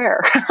 how,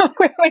 where,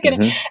 where am I going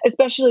to?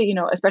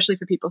 Mm-hmm. Especially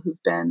for people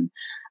who've been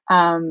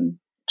um,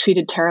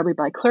 treated terribly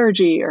by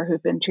clergy, or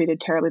who've been treated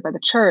terribly by the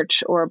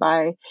church, or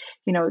by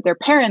their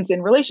parents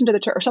in relation to the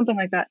church, or something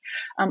like that.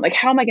 Like,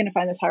 how am I going to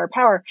find this higher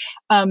power?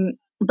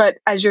 But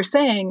as you're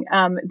saying,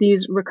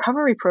 these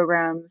recovery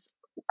programs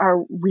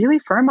are really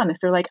firm on this.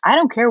 They're like, I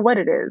don't care what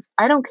it is.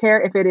 I don't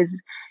care if it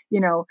is,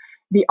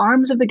 the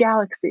arms of the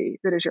galaxy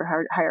that is your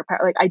higher power.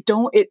 Like, I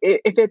don't, if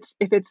it's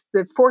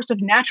the force of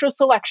natural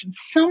selection,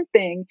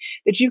 something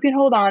that you can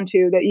hold on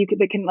to,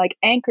 that can like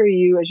anchor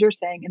you, as you're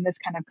saying, in this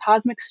kind of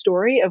cosmic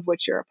story of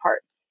which you're a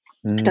part.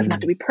 It doesn't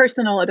have to Mm. be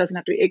personal. It doesn't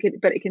have to be,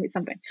 but it can be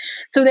something.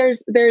 So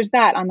there's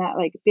that on that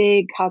like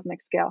big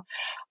cosmic scale.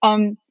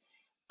 Um,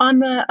 on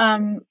the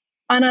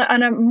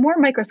on a more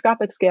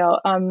microscopic scale,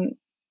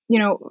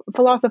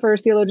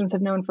 philosophers, theologians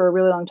have known for a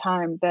really long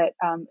time that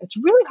it's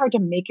really hard to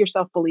make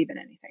yourself believe in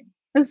anything.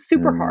 It's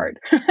super Mm. hard.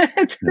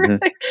 It's Mm-hmm. really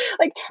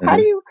like, how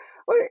do Mm-hmm. you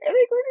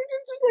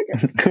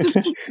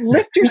just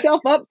lift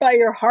yourself up by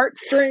your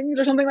heartstrings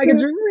or something? Like,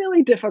 it's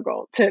really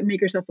difficult to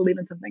make yourself believe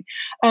in something.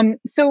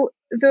 So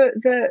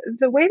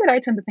the way that I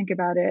tend to think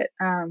about it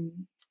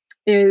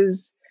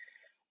is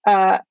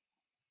uh,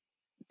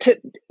 to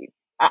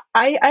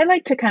I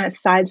like to kind of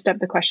sidestep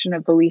the question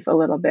of belief a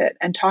little bit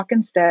and talk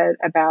instead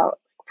about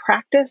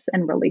practice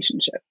and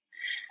relationship.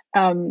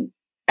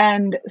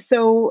 And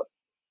so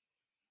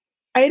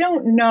I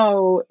don't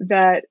know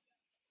that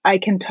I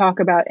can talk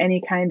about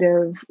any kind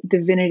of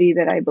divinity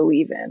that I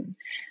believe in.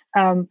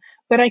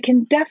 But I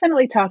can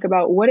definitely talk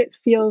about what it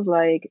feels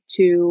like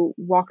to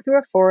walk through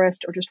a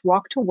forest, or just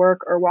walk to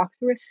work, or walk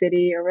through a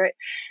city, or right,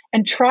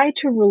 and try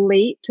to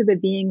relate to the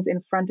beings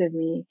in front of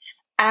me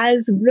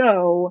as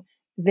though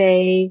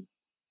they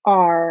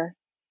are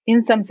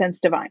in some sense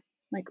divine.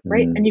 Like,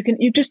 right. And Mm.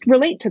 you just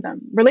relate to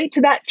them, relate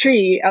to that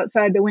tree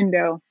outside the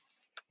window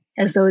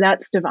as though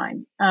that's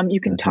divine.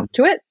 You can Mm-hmm. talk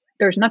to it.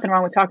 There's nothing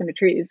wrong with talking to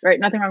trees, right?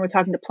 Nothing wrong with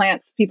talking to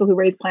plants. People who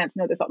raise plants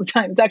know this all the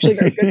time. It's actually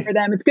very good for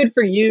them. It's good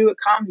for you. It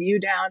calms you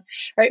down,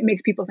 right? It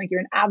makes people think you're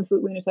an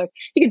absolute lunatic.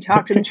 You can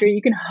talk to the tree.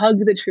 You can hug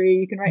the tree.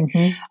 You can write.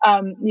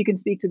 You can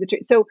speak to the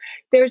tree. So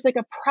there's like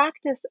a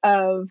practice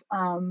of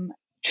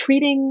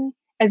treating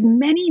as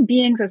many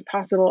beings as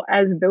possible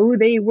as though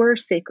they were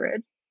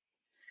sacred.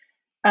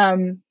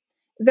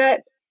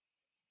 That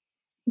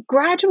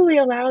gradually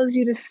allows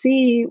you to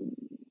see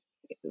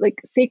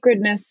like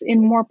sacredness in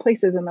more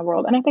places in the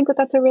world. And I think that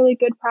that's a really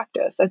good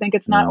practice. I think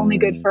it's not only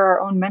good Mm. for our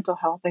own mental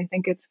health. I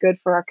think it's good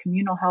for our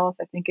communal health.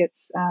 I think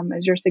it's,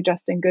 as you're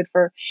suggesting, good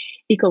for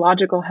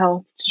ecological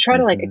health, to try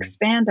to like Mm-hmm.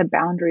 expand the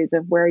boundaries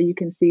of where you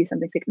can see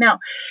something sacred. Now,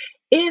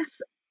 if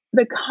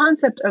the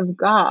concept of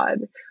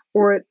God,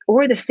 or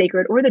the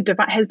sacred or the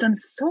divine has done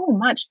so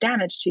much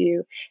damage to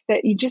you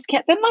that you just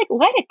can't, then like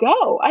let it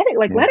go. I think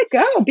like Yeah. let it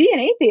go. Be an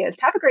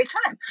atheist. Have a great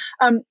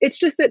time. It's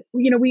just that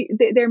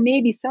there may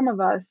be some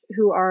of us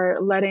who are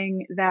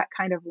letting that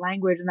kind of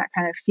language and that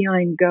kind of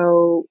feeling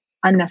go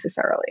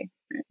unnecessarily,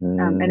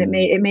 and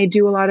Mm. it may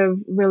do a lot of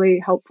really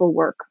helpful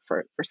work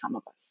for some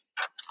of us.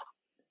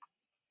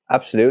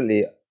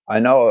 Absolutely. I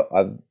know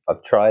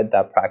I've tried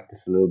that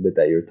practice a little bit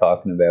that you're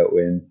talking about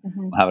when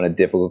Mm-hmm. I'm having a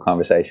difficult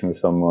conversation with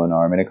someone,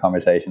 or I'm in a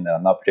conversation that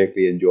I'm not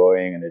particularly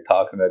enjoying, and they're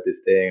talking about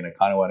this thing, and I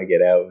kind of want to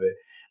get out of it.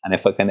 And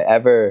if I can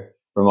ever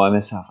remind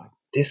myself, like,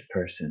 this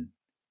person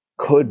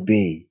could Mm-hmm.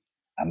 be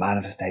a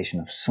manifestation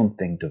of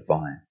something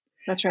divine,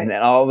 That's and right.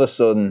 then all of a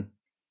sudden,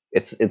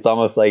 it's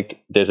almost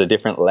like there's a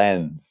different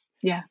lens.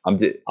 Yeah.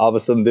 All of a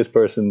sudden, this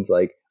person's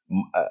like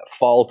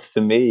faults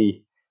to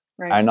me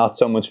Right. are not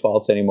so much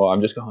faults anymore.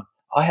 I'm just going,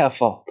 I have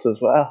faults as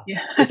well.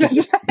 Yeah. This is That's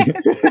just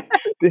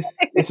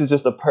right. this is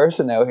just a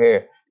person out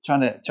here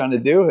trying to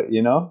do it,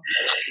 you know.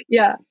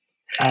 Yeah.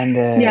 And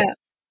Yeah.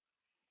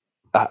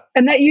 uh,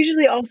 And that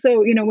usually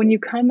also, when you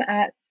come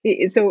at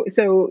so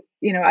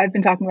I've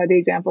been talking about the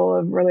example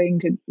of relating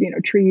to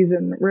trees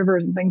and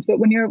rivers and things, but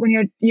when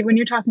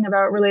you're talking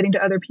about relating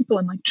to other people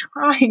and like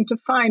trying to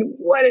find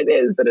what it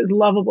is that is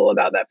lovable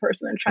about that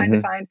person and trying to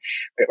mhm, find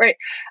right,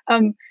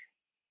 um,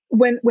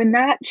 when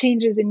that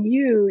changes in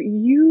you,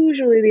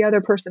 usually the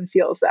other person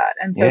feels that,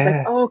 and so it's like,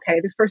 yeah, oh,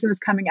 okay, this person is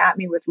coming at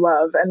me with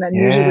love, and then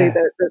usually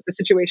yeah, the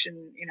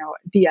situation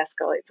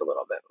de-escalates a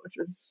little bit, which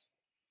is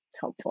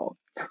helpful,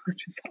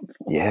 which is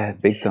helpful. yeah,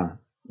 big time,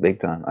 big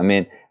time. I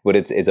mean, but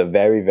it's a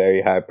very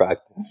very hard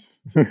practice,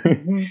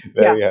 Hmm. Yeah,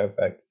 very hard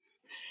practice.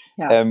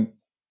 yeah, Um,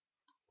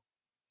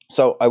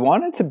 so I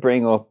wanted to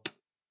bring up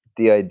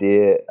the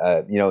idea.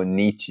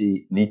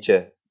 Nietzsche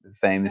yeah.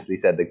 famously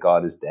said that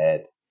God is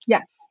dead.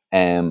 Yes.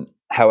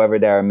 However,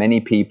 there are many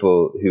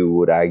people who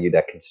would argue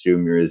that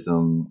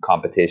consumerism,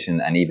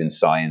 competition, and even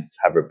science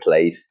have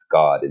replaced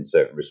God in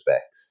certain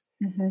respects.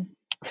 Hmm.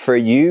 For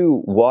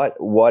you,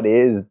 what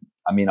is?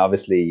 I mean,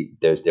 obviously,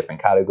 there's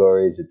different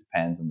categories. It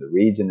depends on the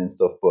region and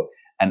stuff. But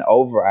an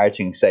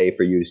overarching, say,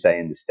 for you to say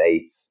in the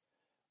States,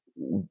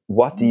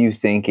 what do you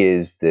think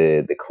is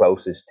the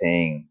closest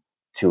thing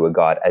to a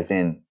God? As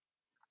in,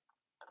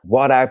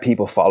 what are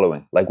people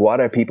following? Like,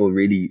 what are people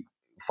really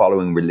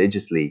following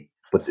religiously,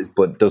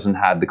 but doesn't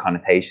have the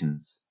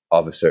connotations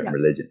of a certain Yeah.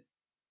 religion?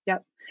 Yeah.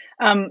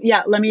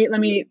 Yeah. Let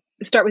me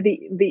start with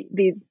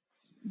the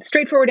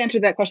straightforward answer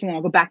to that question, then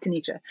I'll go back to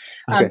Nietzsche.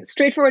 Okay.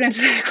 Straightforward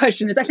answer to that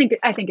question is I think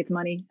it's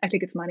money. I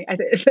think it's money.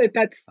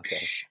 That's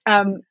Okay.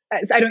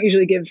 I don't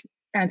usually give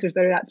answers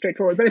that are that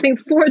straightforward, but I think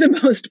for the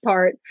most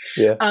part,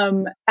 Yeah.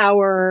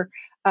 our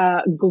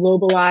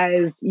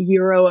globalized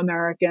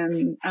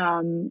Euro-American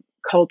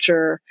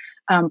culture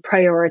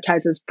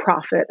prioritizes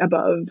profit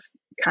above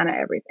kind of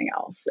everything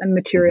else, and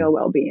material Hmm.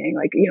 well-being,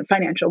 like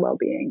financial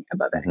well-being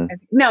above Hmm. anything.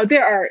 Now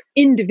there are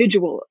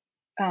individual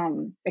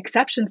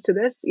exceptions to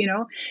this.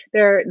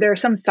 There are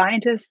some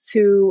scientists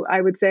who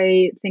I would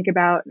say think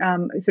about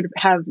sort of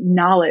have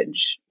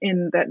knowledge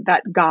in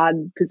that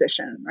God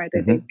position, right?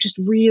 They Hmm. just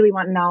really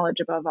want knowledge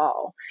above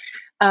all.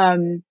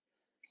 Um,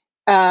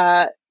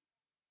 uh,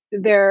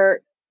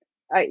 there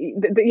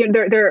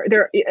there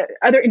are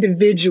other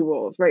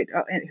individuals, right,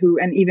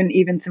 and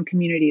even some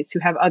communities who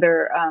have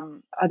other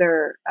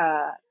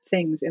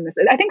things in this.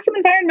 I think some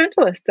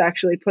environmentalists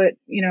actually put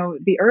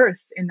the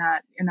earth in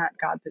that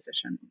God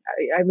position.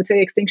 I would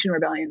say Extinction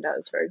Rebellion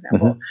does, for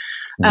example.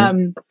 Hmm.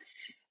 Hmm.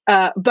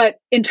 Um, but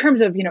in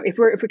terms of if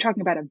we're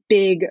talking about a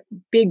big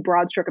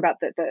broad stroke about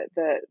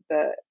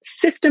the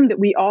system that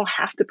we all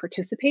have to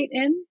participate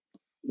in,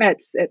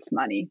 it's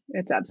money.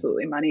 It's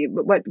absolutely money.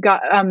 But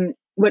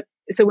what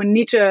so when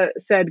Nietzsche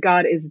said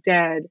God is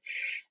dead,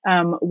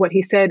 what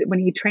he said when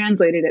he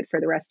translated it for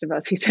the rest of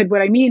us, he said,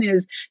 what I mean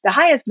is the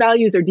highest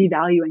values are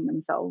devaluing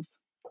themselves.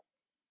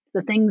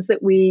 The things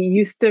that we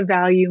used to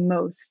value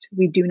most,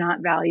 we do not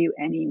value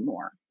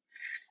anymore.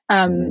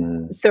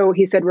 Hmm. So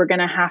he said, we're going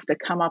to have to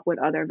come up with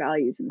other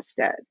values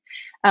instead.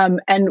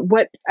 And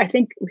what I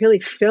think really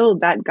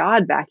filled that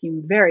God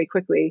vacuum very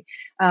quickly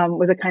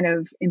was a kind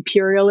of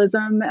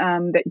imperialism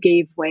that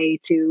gave way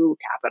to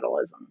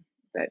capitalism.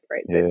 That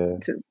Yeah.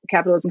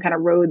 capitalism kind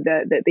of rode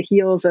the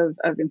heels of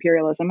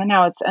imperialism, and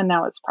now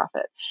it's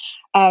profit.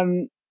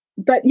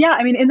 But yeah,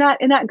 I mean, in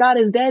that God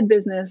is dead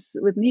business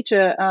with Nietzsche,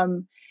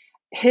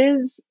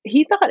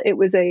 he thought it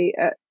was a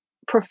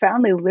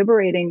profoundly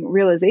liberating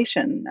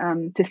realization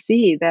to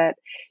see that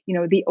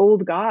the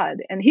old God,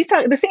 and he's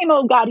talking the same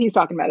old God he's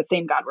talking about, the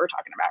same God we're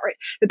talking about, right?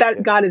 That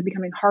Yeah. God is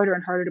becoming harder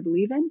and harder to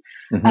believe in.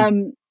 Hmm.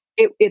 Um,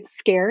 it's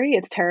scary,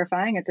 it's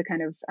terrifying, it's a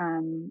kind of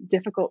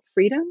difficult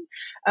freedom.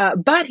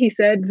 But he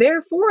said,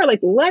 therefore, like,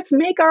 let's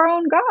make our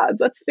own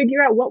gods. Let's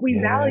figure out what we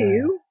Yeah.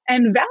 value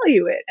and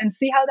value it, and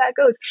see how that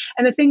goes.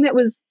 And the thing that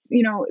was,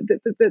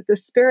 the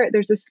spirit.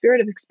 There's a spirit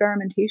of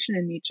experimentation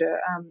in Nietzsche,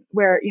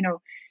 where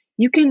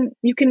you can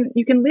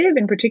live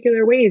in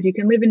particular ways. You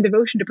can live in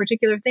devotion to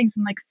particular things,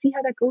 and like see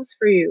how that goes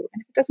for you.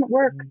 And if it doesn't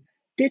work,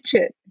 ditch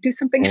it. Do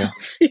something Yeah.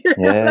 else. Yeah.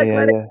 Like Yeah.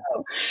 let it Yeah.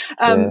 go.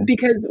 Yeah.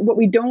 Because what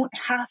we don't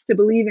have to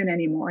believe in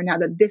anymore, now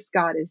that this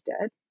God is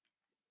dead,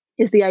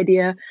 is the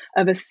idea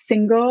of a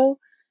single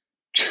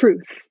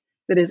truth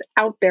that is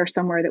out there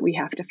somewhere that we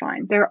have to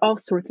find. There are all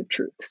sorts of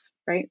truths,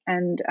 right?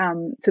 And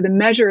so the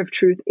measure of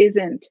truth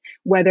isn't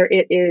whether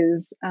it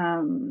is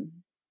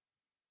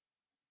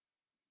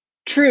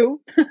true,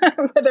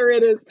 whether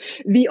it is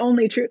the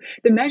only truth.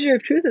 The measure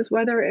of truth is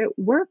whether it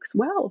works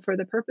well for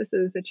the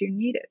purposes that you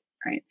need it,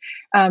 right?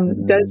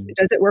 Mm. Does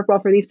it work well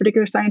for these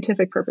particular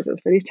scientific purposes,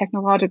 for these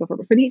technological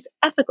purposes, for these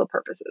ethical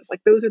purposes?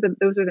 Like those are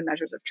the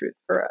measures of truth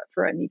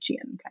for a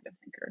Nietzschean kind of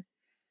thinker.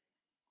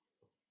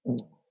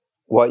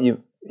 What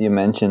you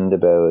mentioned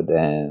about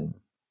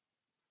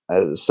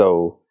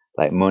so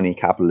like money,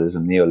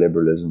 capitalism,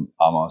 neoliberalism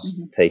almost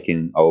Mm-hmm.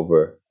 taking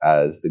over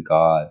as the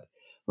god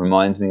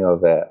reminds me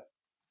of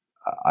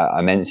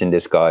I mentioned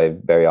this guy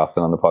very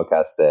often on the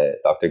podcast,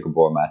 Dr.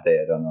 Gabor Mate.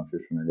 I don't know if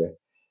you're familiar.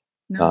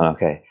 No. Oh,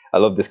 okay. I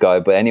love this guy,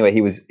 but anyway,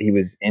 he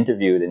was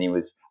interviewed and he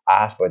was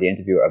asked by the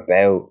interviewer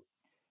about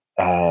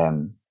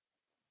um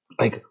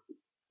like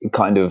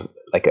kind of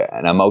like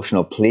an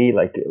emotional plea,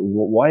 like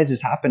why is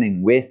this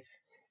happening with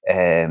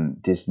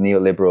this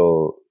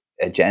neoliberal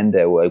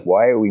agenda? Like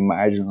why are we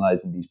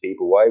marginalizing these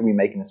people? Why are we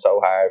making it so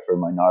hard for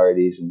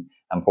minorities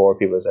and poor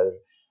people, etc.?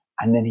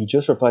 And then he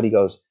just replied, he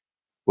goes,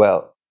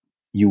 well,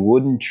 you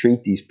wouldn't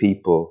treat these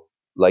people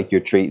like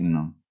you're treating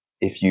them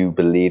if you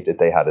believed that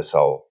they had a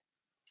soul.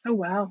 Oh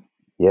wow.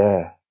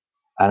 Yeah.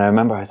 And I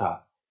remember I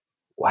thought,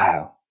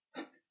 wow.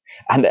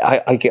 And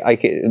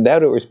now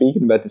that we're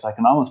speaking about this, I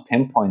can almost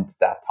pinpoint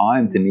that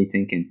time to me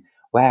thinking,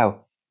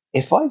 wow,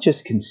 if I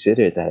just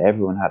considered that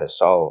everyone had a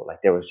soul,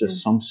 like there was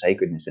just some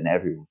sacredness in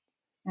everyone,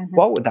 Mm-hmm.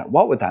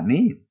 what would that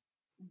mean?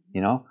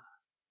 You know?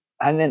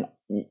 And then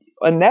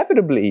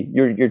inevitably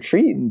you're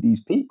treating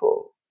these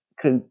people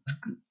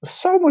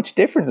so much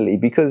differently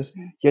because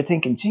you're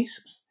thinking,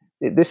 Jesus,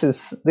 this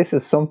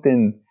is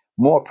something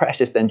more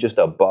precious than just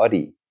a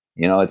body.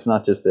 It's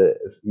not just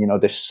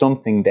there's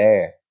something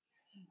there.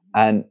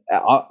 And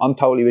I'm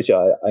totally with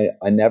you.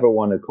 I never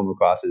want to come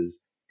across as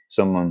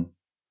someone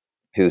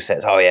who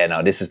says, oh, yeah,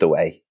 no, this is the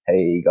way.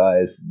 Hey,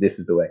 guys, this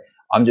is the way.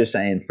 I'm just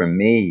saying, for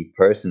me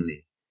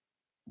personally,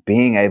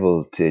 being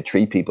able to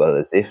treat people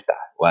as if that,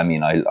 well, I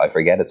mean, I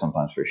forget it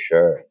sometimes for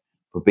sure,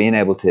 but being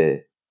able to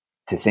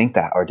think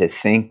that, or to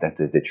think that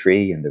the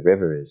tree and the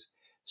river is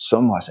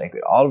somewhat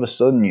sacred, all of a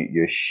sudden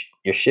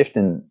you're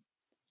shifting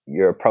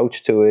your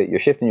approach to it. You're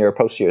shifting your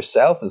approach to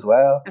yourself as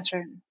well. That's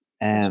right.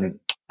 That's right.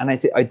 And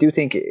I do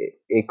think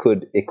it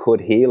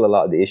could heal a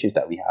lot of the issues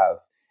that we have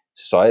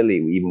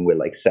societally, even with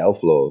like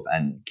self love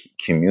and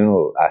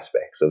communal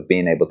aspects of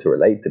being able to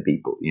relate to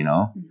people.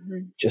 Mm-hmm.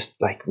 Just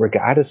like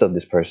regardless of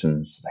this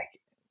person's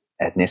like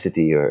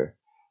ethnicity or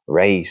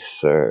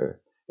race or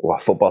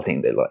what football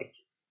team they like,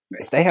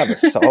 if they have a Right.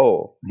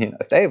 soul,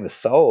 if they have a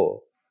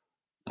soul,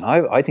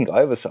 and I think I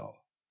have a soul.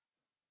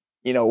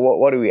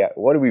 What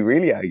are we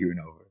really arguing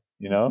over?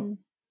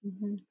 Mm-hmm.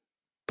 Mm-hmm.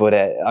 But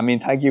I mean,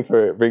 thank you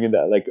for bringing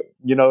that. Like,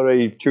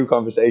 the true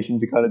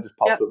conversations, it kind of just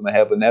pops Yep. up in my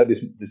head. But now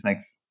this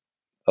makes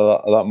a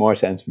lot more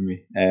sense for me.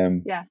 Yeah.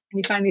 And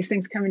you find these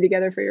things coming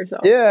together for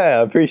yourself. Yeah, I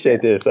Yeah.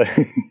 appreciate this. um,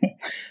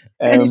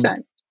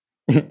 Anytime.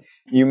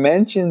 you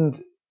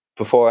mentioned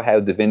before how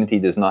divinity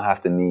does not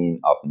have to mean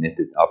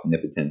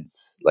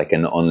omnipotence, like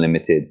an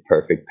unlimited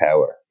perfect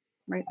power.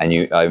 Right.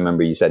 And I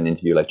remember you said in an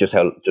interview, like just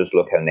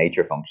look how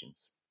nature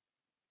functions.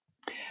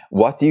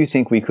 What do you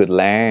think we could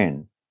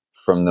learn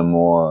from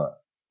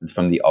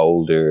the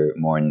older,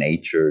 more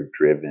nature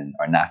driven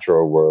or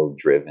natural world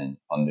driven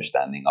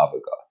understanding of a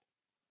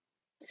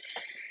God?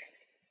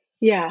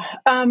 Yeah.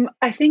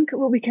 I think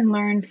what we can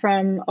learn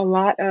from a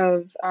lot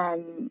of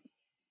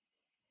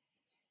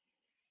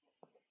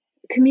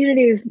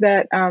communities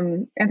that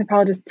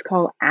anthropologists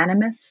call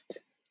animist.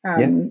 Yeah,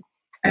 Um,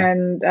 yeah.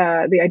 and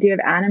the idea of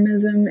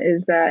animism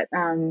is that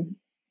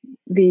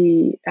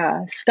the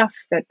stuff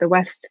that the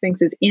West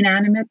thinks is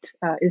inanimate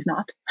is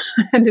not,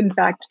 and in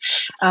fact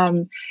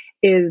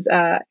is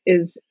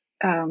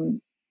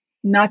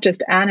not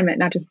just animate,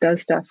 not just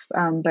does stuff,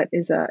 but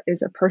is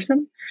a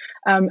person.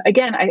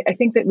 Again, I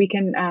think that we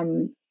can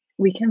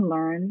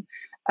learn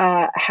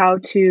how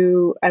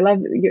to. I love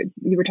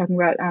you were talking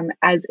about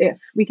as if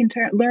we can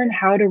learn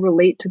how to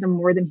relate to the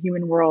more than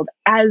human world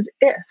as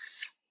if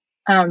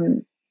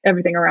um,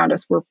 everything around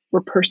us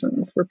we're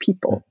persons, we're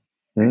people.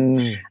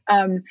 Right?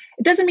 Mm.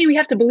 It doesn't mean we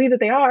have to believe that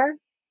they are.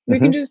 We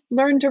can Mm-hmm. just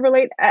learn to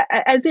relate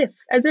as if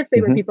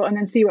they were Mm-hmm. people, and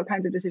then see what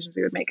kinds of decisions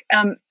we would make.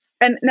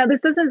 And now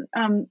this doesn't.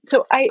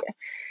 So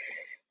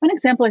one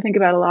example I think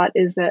about a lot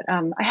is that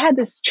I had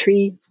this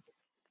tree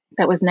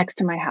that was next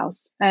to my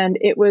house, and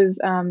it was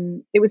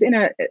in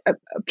a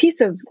piece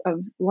of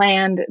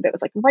land that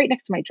was like right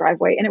next to my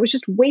driveway, and it was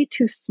just way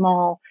too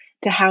small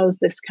to house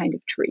this kind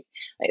of tree.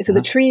 So the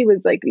Uh-huh. tree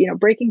was like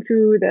breaking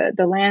through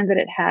the land that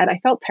it had. I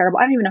felt terrible.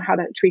 I don't even know how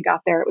that tree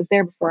got there. It was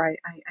there before I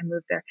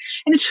moved there,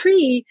 and the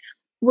tree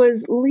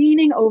was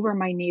leaning over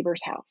my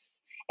neighbor's house.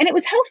 And it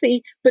was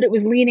healthy, but it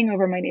was leaning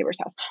over my neighbor's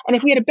house. And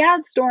if we had a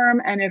bad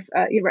storm, and if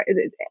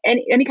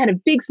any kind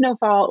of big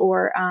snowfall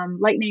or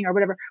lightning or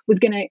whatever was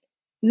going to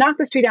knock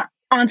the street down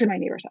onto my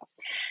neighbor's house.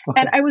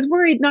 And Okay. I was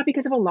worried, not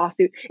because of a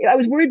lawsuit. I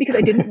was worried because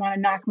I didn't want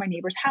to knock my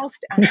neighbor's house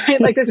down.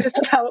 Right? Like this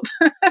just felt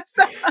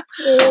so.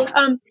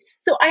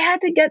 So I had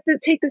to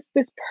take this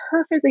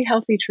perfectly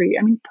healthy tree.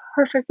 I mean,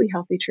 perfectly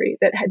healthy tree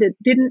that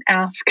didn't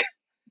ask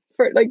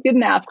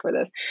didn't ask for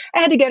this.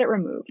 I had to get it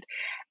removed.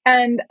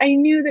 And I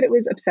knew that it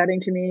was upsetting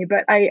to me,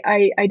 but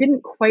I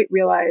didn't quite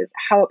realize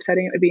how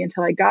upsetting it would be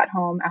until I got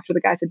home after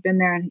the guys had been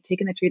there and had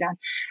taken the tree down.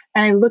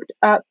 And I looked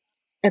up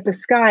at the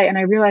sky and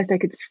I realized I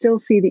could still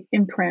see the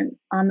imprint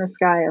on the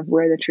sky of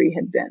where the tree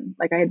had been.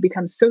 Like I had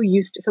become so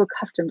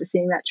accustomed to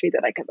seeing that tree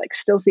that I could like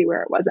still see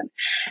where it wasn't.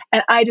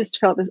 And I just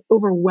felt this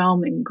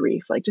overwhelming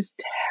grief, like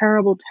just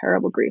terrible,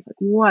 terrible grief. Like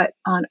what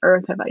on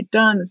earth have I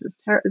done? This is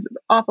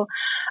awful.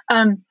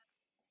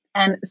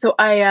 And so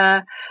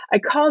I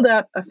called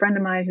up a friend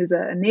of mine who's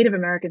a Native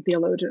American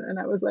theologian, and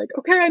I was like,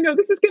 okay, I know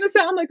this is going to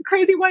sound like a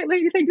crazy white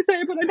lady thing to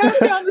say, but I knocked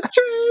down this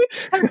tree.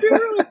 I feel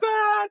really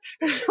bad.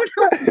 I don't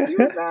know what to do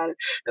about it.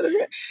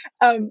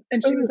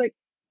 And she was like,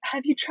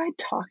 have you tried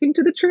talking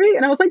to the tree?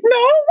 And I was like, no,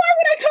 why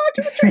would I talk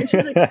to the tree? And she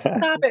was like,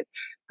 stop it.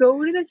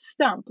 Go to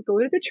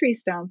the tree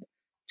stump.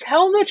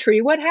 Tell the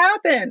tree what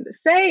happened.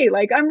 Say,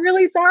 like, I'm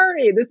really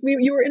sorry.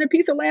 You were in a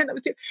piece of land that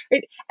was too,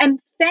 right? And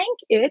thank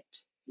it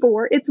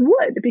for its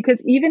wood,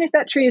 because even if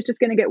that tree is just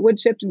going to get wood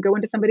chipped and go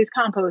into somebody's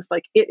compost,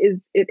 like it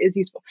is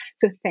useful.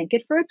 So thank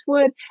it for its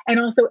wood. And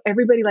also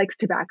everybody likes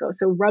tobacco.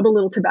 So rub a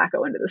little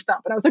tobacco into the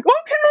stump. And I was like,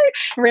 okay,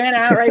 ran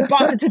out, right?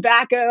 Bought the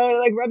tobacco,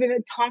 like rubbing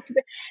it, talked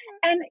to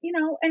and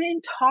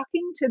in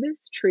talking to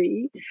this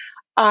tree,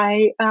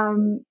 I,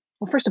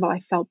 well, first of all, I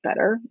felt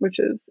better, which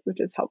is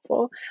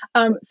helpful.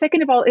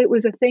 Second of all, it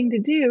was a thing to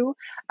do.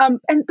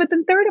 But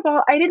then third of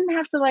all, I didn't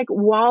have to like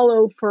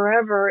wallow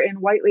forever in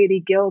white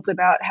lady guilt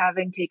about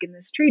having taken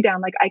this tree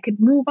down. Like I could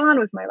move on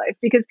with my life,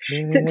 because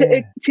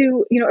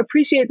to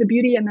appreciate the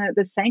beauty and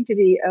the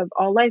sanctity of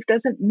all life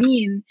doesn't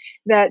mean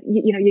that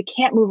you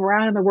can't move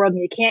around in the world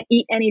and you can't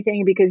eat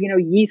anything because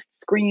yeast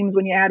screams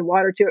when you add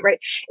water to it, right?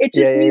 It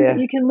just means that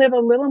you can live a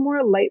little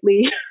more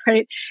lightly,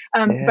 right?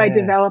 By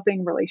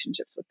developing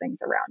relationships with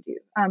things around you.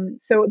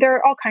 So there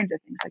are all kinds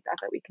of things like that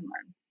we can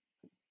learn.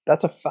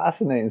 That's a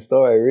fascinating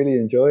story. I really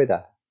enjoy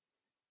that,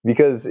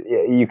 because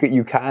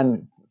you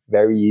can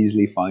very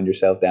easily find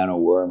yourself down a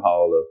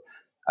wormhole of,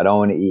 I don't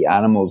want to eat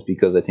animals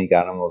because I think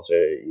animals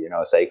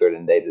are sacred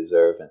and they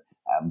deserve it.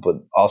 But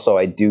also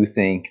I do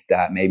think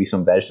that maybe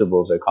some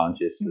vegetables are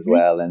conscious as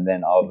well. And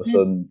then all of a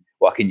sudden,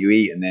 what can you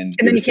eat? And then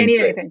you can't eat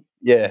anything.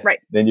 Yeah, right.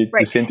 Then you're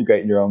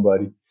disintegrating your own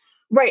body.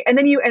 Right, and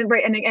then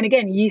and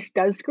again, yeast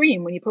does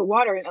scream when you put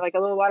water in, like a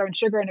little water and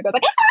sugar, and it goes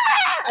like,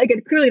 ah! Like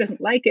it clearly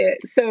doesn't like it.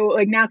 So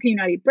like, now can you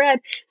not eat bread?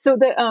 So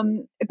but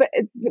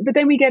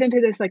then we get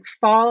into this like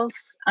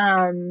false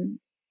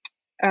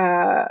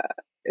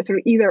sort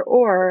of either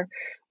or,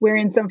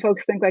 wherein some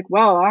folks think like,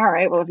 well, all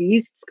right, well, if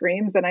yeast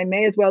screams, then I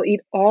may as well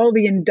eat all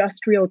the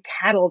industrial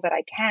cattle that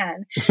I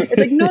can. It's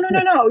like,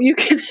 no. You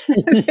can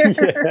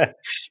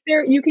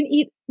you can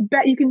eat.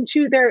 You can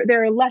choose.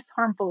 There are less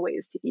harmful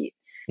ways to eat.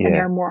 And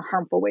there are more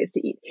harmful ways to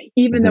eat,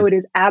 even though it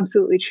is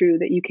absolutely true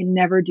that you can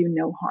never do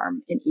no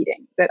harm in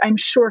eating. That I'm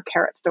sure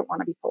carrots don't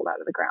want to be pulled out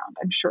of the ground.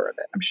 I'm sure of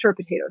it. I'm sure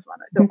potatoes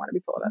don't want to be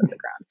pulled out of the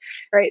ground,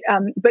 right?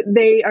 But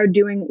they are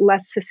doing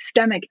less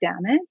systemic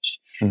damage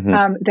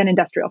than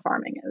industrial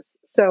farming is.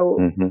 So,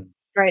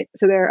 right.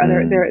 So there are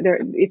other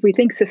if we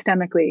think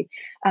systemically,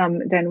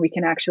 then we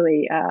can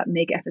actually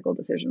make ethical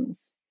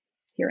decisions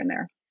here and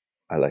there.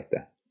 I like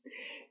that.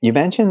 You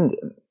mentioned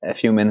a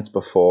few minutes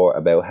before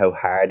about how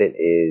hard it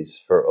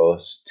is for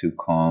us to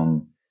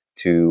come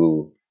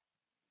to,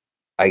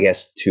 I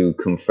guess, to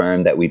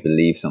confirm that we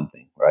believe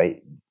something,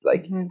 right?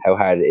 Like how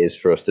hard it is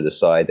for us to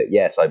decide that,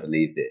 yes, I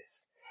believe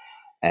this.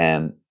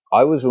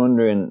 I was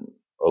wondering,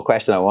 a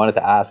question I wanted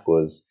to ask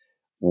was,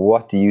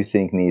 what do you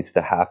think needs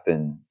to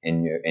happen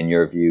in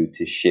your view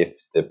to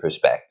shift the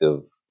perspective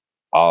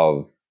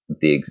of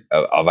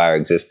of our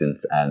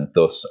existence, and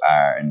thus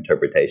our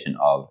interpretation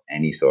of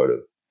any sort of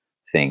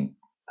thing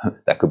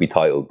that could be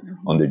titled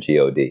under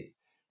God?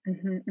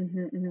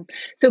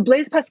 So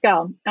Blaise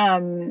Pascal,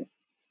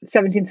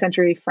 17th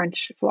century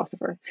French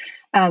philosopher,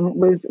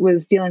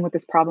 was dealing with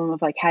this problem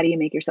of like, how do you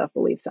make yourself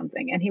believe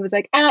something? And he was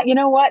like, you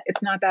know what?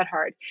 It's not that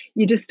hard.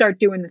 You just start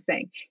doing the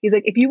thing. He's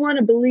like, if you want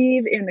to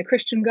believe in the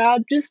Christian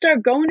God, just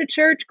start going to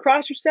church,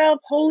 cross yourself,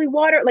 holy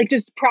water, like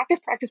just practice,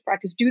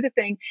 do the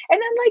thing.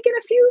 And then like in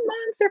a few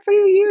months or a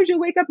few years, you'll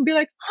wake up and be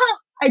like,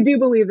 I do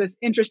believe this.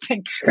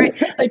 Interesting, right?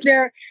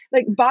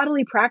 Like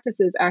bodily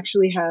practices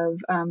actually have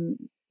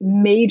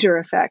major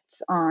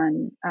effects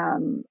on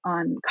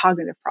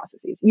cognitive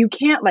processes. You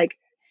can't like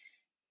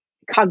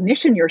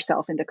cognition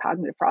yourself into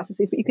cognitive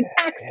processes, but you can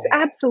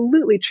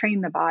absolutely train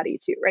the body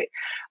too, right?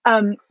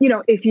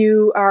 If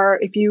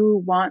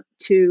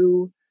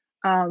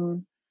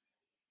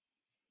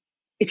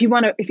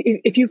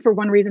you for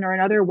one reason or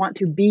another want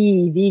to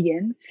be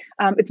vegan,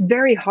 it's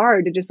very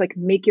hard to just like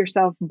make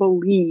yourself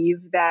believe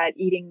that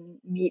eating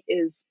meat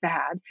is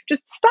bad.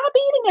 Just stop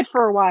eating it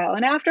for a while,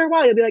 and after a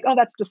while you'll be like, oh,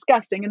 that's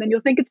disgusting, and then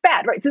you'll think it's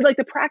bad, right? So like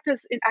the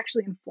practice, it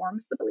actually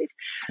informs the belief.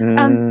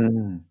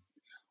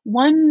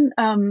 One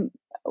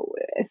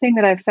thing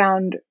that I've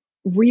found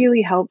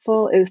really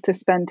helpful is to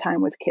spend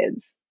time with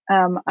kids.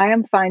 I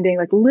am finding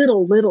like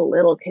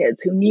little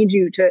kids who need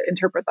you to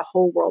interpret the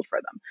whole world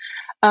for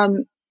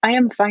them. I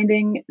am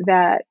finding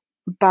that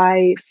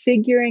by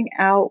figuring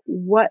out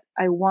what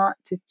I want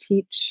to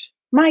teach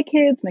my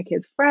kids'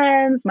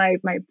 friends, my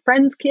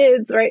friends'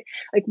 kids, right?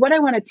 Like what I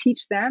want to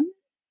teach them.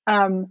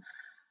 Um,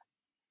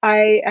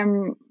 I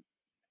am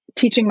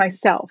teaching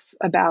myself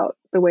about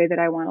the way that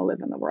I want to live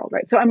in the world,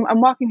 right? So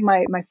I'm walking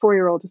my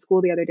 4-year-old to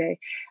school the other day,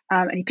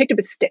 and he picked up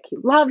a stick. He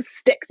loves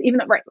sticks, even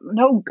though, right,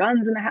 no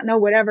guns in the house, no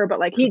whatever, but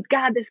like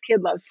God, this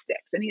kid loves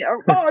sticks, and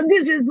oh,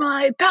 this is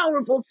my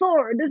powerful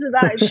sword. This is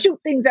I shoot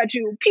things at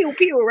you, pew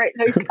pew, right?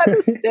 So he's got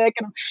this stick,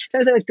 and I'm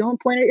trying to say like, don't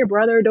point it at your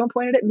brother, don't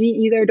point it at me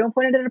either, don't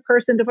point it at a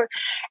person,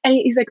 and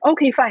he's like,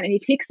 okay, fine, and he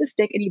takes the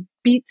stick and he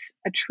beats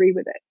a tree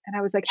with it, and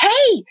I was like,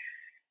 hey,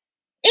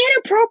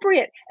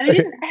 inappropriate. And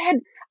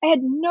I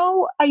had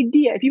no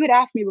idea. If you had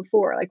asked me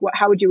before, like,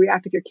 how would you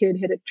react if your kid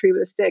hit a tree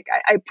with a stick?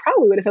 I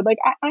probably would have said, like,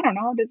 I don't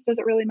know. Does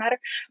it really matter?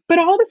 But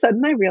all of a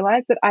sudden, I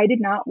realized that I did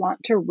not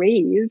want to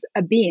raise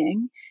a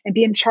being and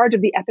be in charge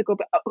of the ethical,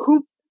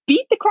 who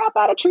beat the crap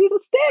out of trees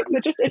with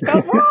sticks. It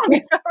felt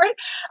wrong, right?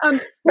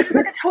 Which was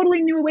like a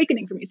totally new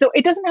awakening for me. So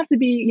it doesn't have to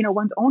be,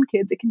 one's own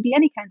kids. It can be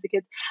any kinds of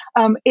kids.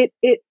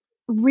 It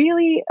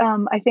really,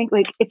 I think,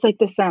 like, it's like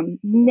this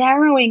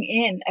narrowing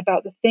in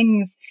about the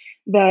things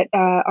that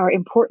are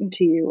important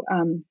to you,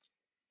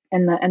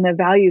 and the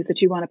values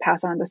that you want to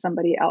pass on to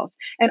somebody else.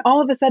 And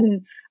all of a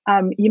sudden,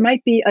 you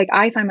might be like,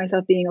 I find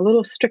myself being a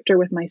little stricter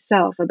with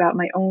myself about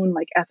my own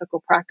like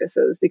ethical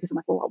practices, because I'm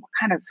like, well, what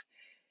kind of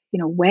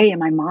way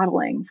am I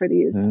modeling for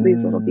these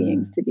little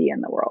beings Mm, to be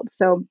in the world?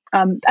 So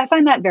I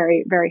find that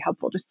very, very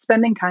helpful. Just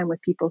spending time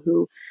with people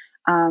who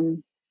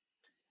um,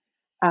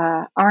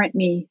 aren't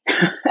me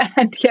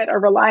and yet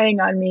are relying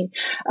on me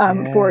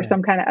for yeah.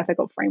 some kind of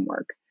ethical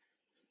framework.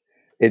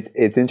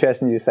 It's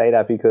interesting you say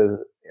that, because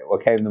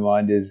what came to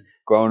mind is,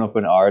 growing up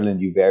in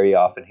Ireland, you very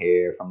often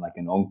hear from like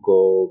an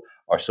uncle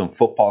or some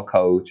football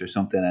coach or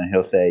something, and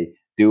he'll say,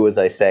 "Do as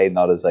I say,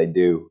 not as I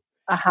do."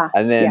 Uh-huh.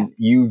 And Yeah. then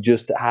you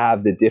just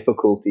have the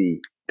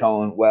difficulty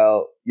going,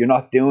 "Well, you're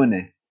not doing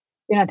it,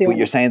 You're not but doing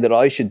you're it. saying that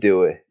I should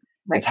do it."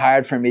 It's Right.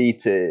 hard for me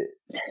to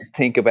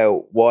think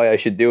about why I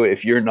should do it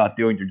if you're not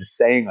doing. You're just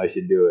saying I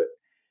should do it,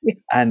 Yeah,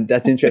 and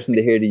that's that's interesting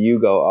to right. hear that you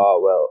go,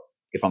 "Oh well,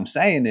 if I'm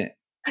saying it,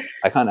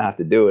 I kind of have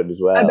to do it as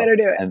I well." better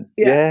do it. And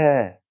Yeah.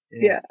 yeah, yeah,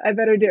 Yeah. I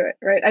better do it.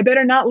 Right. I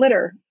better not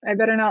litter. I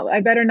better not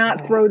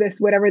yeah, throw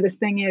whatever this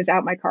thing is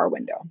out my car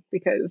window,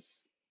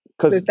 because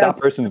because that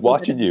person's that's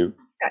what that watching is. you.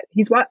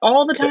 He's what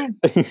all the time,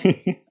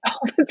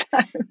 all the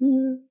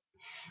time.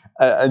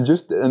 And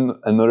just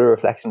another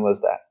reflection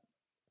was that,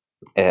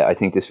 I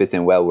think this fits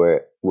in well,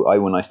 where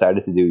when I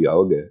started to do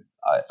yoga,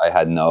 I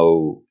had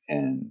no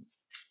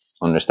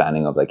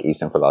understanding of like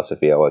Eastern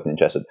philosophy. I wasn't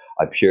interested.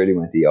 I purely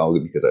went to yoga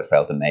because I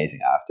felt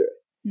amazing after it.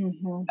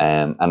 Mm-hmm.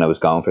 And I was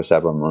gone for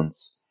several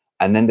months.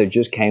 And then there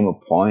just came a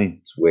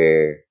point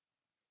where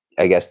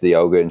I guess the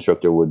yoga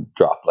instructor would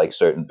drop like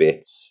certain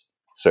bits,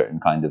 certain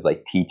kind of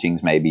like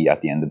teachings maybe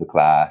at the end of a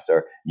class,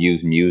 or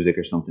use music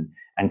or something,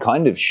 and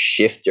kind of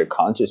shift your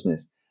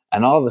consciousness.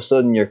 And all of a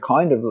sudden, you're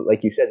kind of,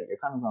 like you said, you're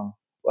kind of going,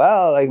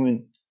 well, like, I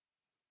mean,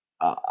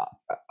 uh,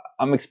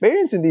 I'm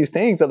experiencing these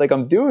things, that like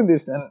I'm doing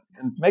this, and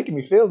it's making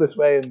me feel this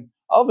way. And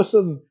all of a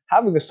sudden,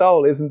 having a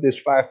soul isn't this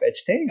far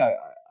fetched thing. I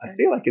Right.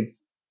 feel like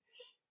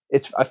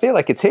I feel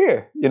like it's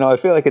here. I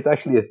feel like it's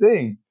actually a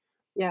thing.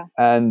 Yeah.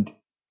 And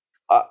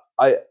I,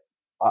 I,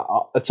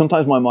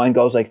 sometimes my mind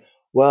goes like,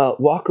 well,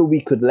 what could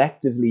we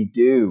collectively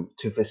do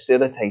to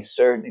facilitate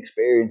certain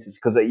experiences?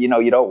 Because you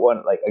don't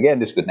want, like, again,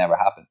 this could never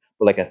happen,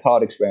 but like a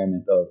thought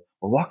experiment of,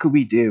 well, what could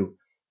we do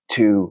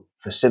to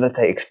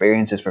facilitate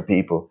experiences for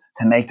people,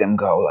 to make them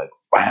go like,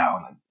 wow,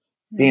 like,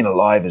 being Mm-hmm.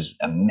 alive is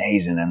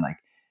amazing, and like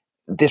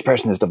this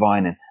person is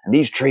divine, and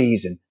these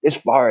trees and this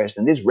forest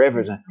and this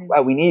rivers, and Mm-hmm.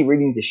 wow, we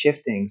really need to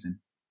shift things. And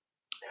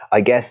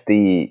I guess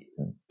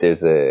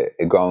there's a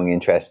growing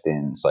interest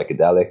in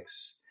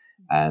psychedelics,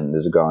 and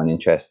there's a growing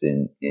interest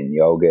in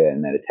yoga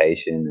and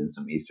meditation and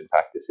some Eastern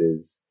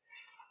practices.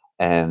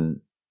 And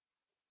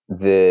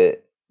the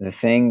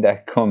thing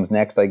that comes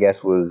next, I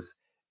guess, was,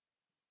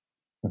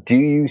 do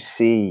you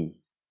see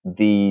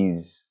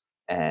these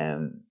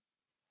um,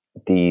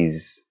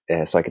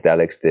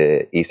 psychedelics,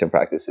 the Eastern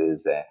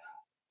practices,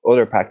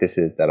 other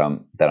practices that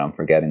I'm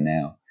forgetting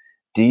now?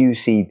 Do you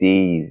see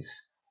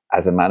these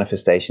as a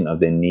manifestation of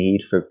the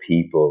need for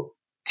people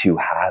to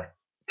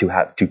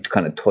to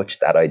kind of touch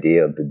that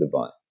idea of the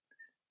divine?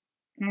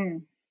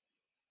 Mm.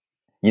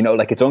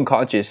 Like, it's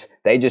unconscious.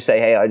 They just say,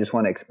 "Hey, I just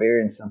want to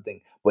experience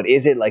something." But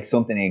is it like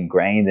something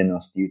ingrained in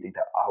us? Do you think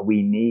that,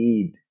 we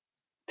need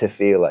to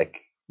feel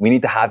like we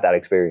need to have that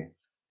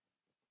experience?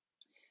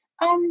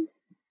 Um,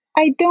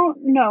 I don't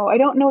know. I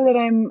don't know that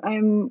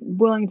I'm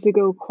willing to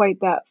go quite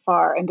that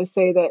far and to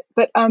say that,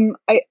 but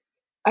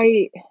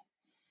I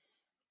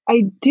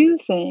I do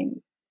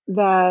think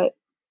that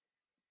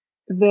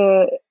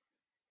the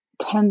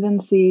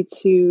tendency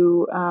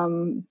to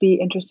be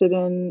interested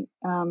in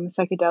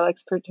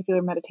psychedelics,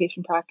 particular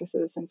meditation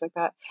practices, things like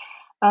that,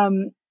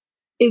 um,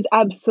 is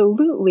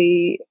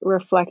absolutely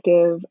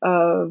reflective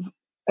of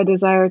a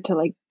desire to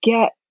like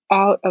get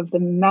out of the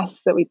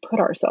mess that we put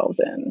ourselves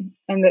in,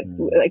 and that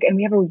like, and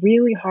we have a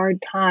really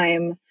hard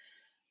time,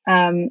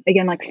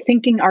 again, like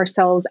thinking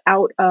ourselves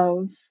out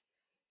of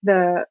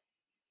the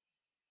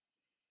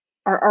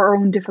our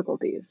own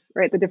difficulties,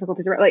 right? The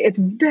difficulties are like, it's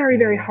very,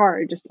 very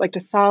hard just like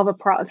to solve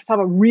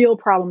a real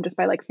problem just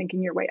by like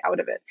thinking your way out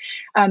of it.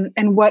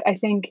 And what I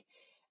think,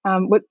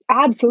 what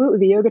absolutely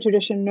the yoga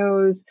tradition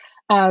knows,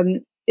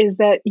 is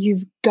that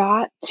you've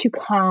got to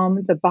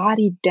calm the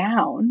body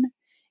down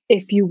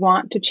if you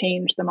want to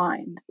change the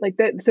mind. Like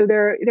that. So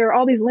there are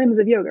all these limbs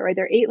of yoga, right?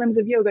 There are 8 limbs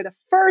of yoga. The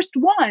first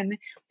one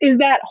is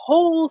that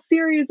whole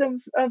series of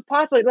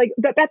postures. Like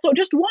that's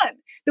just one.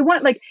 The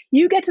one, like,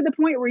 you get to the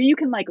point where you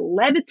can like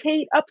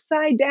levitate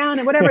upside down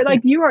and whatever,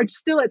 like you are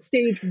still at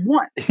stage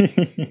 1.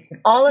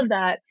 All of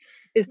that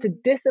is to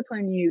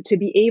discipline you to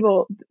be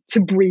able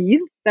to breathe.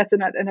 That's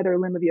another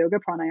limb of yoga,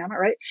 pranayama,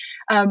 right?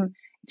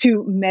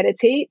 To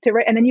meditate, to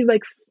right, and then you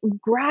like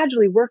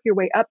gradually work your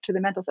way up to the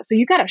mental stuff. So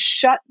you got to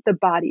shut the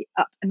body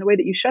up, and the way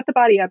that you shut the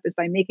body up is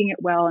by making it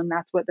well, and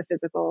that's what the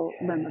physical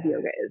limb of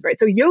yoga is, right?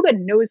 So yoga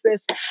knows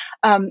this,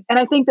 and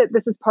I think that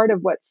this is part of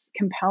what's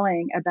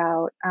compelling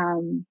about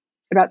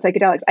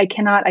psychedelics.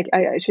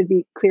 I should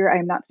be clear, I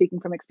am not speaking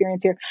from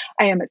experience here.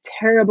 I am a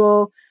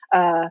terrible,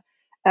 a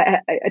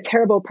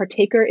terrible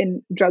partaker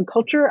in drug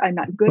culture. I'm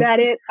not good at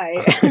it. I'm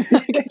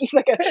just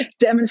like a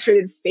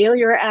demonstrated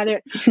failure at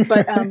it.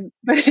 But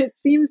it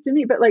seems to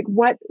me, but like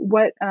what,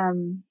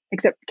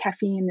 except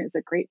caffeine is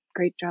a great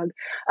drug.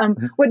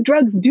 What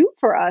drugs do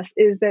for us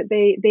is that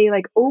they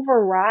like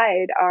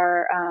override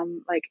our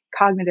like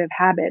cognitive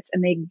habits,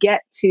 and they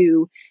get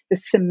to the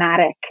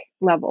somatic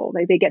level.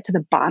 They get to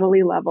the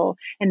bodily level,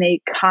 and they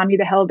calm you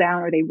the hell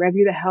down, or they rev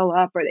you the hell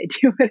up, or they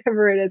do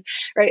whatever it is,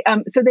 right?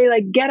 So they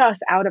like get us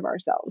out of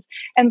ourselves.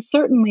 And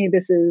certainly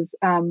this is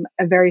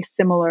a very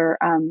similar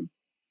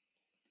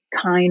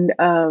kind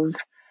of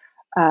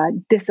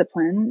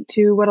discipline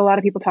to what a lot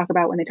of people talk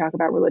about when they talk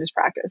about religious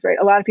practice, right?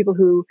 A lot of people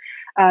who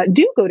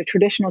do go to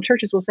traditional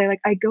churches will say, like,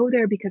 I go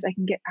there because I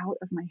can get out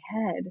of my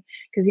head.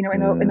 Because, you know,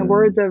 in the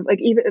words of like,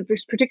 even if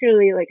there's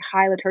particularly like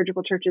high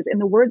liturgical churches, in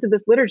the words of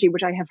this liturgy,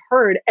 which I have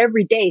heard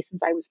every day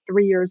since I was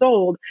 3 years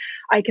old,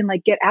 I can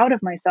like get out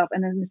of myself.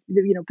 And then this,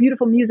 you know,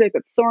 beautiful music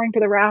that's soaring to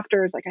the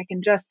rafters, like I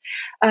can just,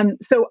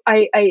 so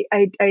I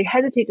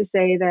hesitate to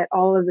say that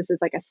all of this is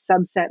like a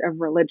subset of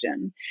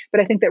religion,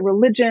 but I think that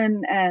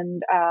religion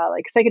and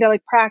like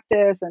psychedelic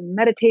practice and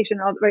meditation,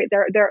 all right,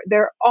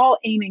 they're all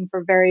aiming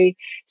for very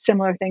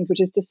similar things,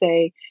 which is to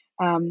say,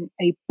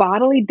 a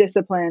bodily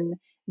discipline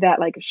that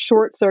like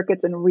short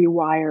circuits and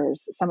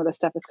rewires some of the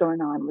stuff that's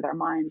going on with our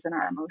minds and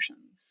our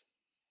emotions.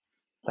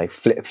 Like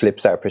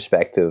flips our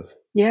perspective.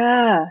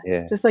 Yeah.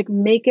 Yeah. Just like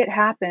make it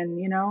happen,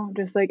 you know,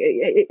 just like,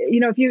 you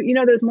know, if you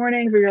know, those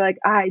mornings where you're like,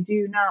 I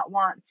do not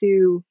want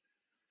to,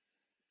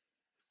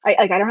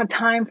 I don't have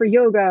time for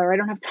yoga, or I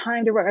don't have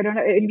time to work. I don't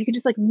have, if you can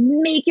just like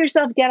make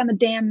yourself get on the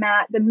damn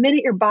mat, the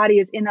minute your body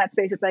is in that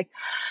space, it's like,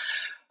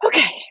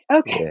 okay,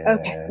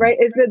 Yeah. right?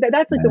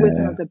 That's like the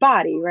wisdom of the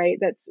body, right?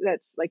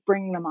 That's like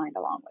bringing the mind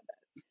along with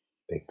it.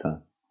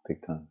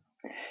 Big time.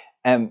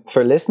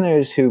 For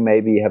listeners who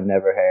maybe have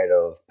never heard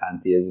of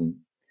pantheism,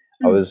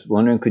 I was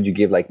wondering, could you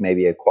give like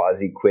maybe a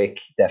quasi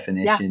quick Yeah,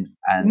 definition,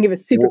 I can give a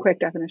super quick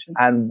definition,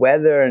 and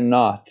whether or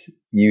not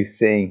you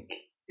think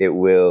it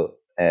will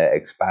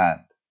expand,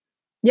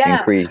 yeah.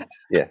 increase?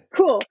 Yeah.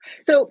 Cool.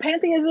 So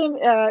pantheism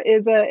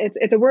is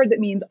it's a word that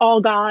means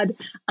all God.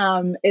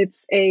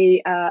 It's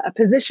a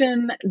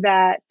position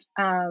that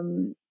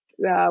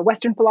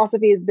Western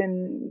philosophy has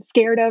been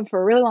scared of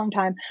for a really long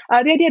time.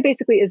 The idea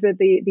basically is that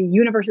the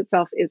universe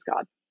itself is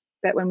God.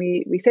 That when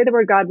we say the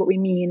word God, what we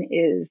mean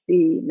is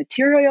the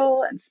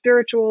material and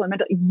spiritual and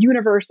mental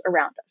universe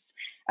around us.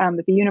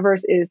 That the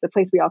universe is the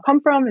place we all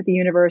come from, that the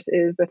universe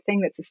is the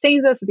thing that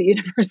sustains us, that the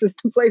universe is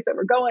the place that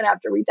we're going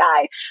after we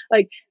die.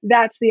 Like,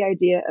 that's the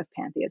idea of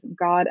pantheism.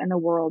 God and the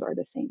world are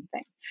the same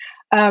thing.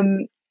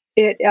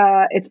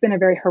 It's been a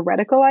very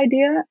heretical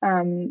idea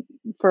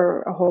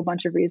for a whole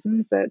bunch of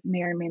reasons that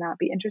may or may not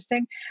be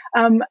interesting.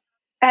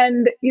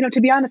 And, you know,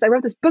 to be honest, I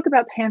wrote this book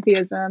about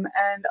pantheism,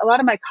 and a lot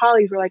of my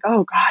colleagues were like,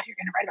 oh, God, you're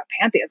going to write about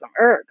pantheism.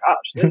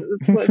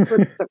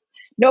 Gosh,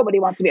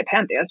 nobody wants to be a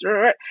pantheist.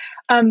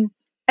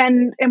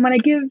 And when I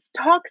give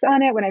talks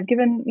on it, when I've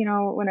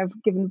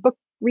given book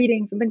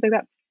readings and things like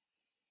that,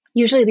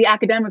 usually the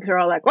academics are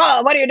all like,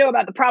 well, what do you do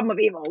about the problem of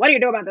evil? What do you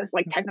do about this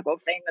like technical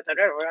thing? That's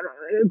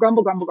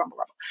grumble.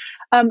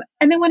 And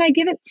then when I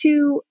give it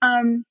to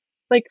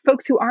like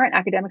folks who aren't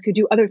academics, who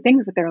do other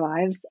things with their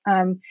lives,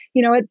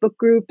 you know, at book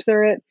groups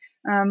or at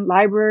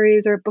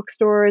libraries or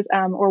bookstores,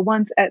 or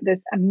once at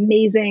this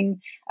amazing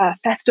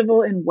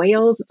festival in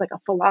Wales. It's like a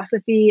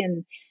philosophy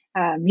and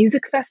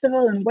music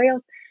festival in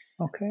Wales.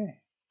 Okay.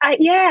 I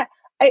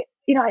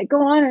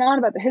go on and on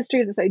about the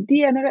history of this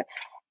idea,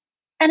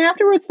 and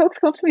afterwards, folks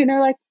come up to me and they're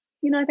like,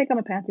 you know, I think I'm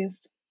a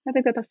pantheist. I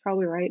think that's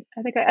probably right.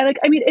 I think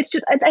I mean, it's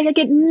just, I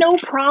get no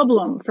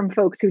problem from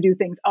folks who do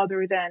things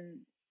other than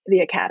the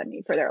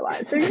academy for their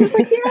lives. They're just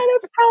like, yeah,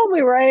 that's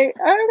probably right.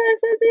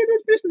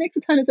 That just makes a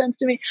ton of sense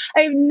to me.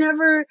 I've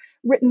never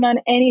written on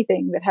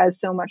anything that has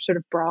so much sort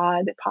of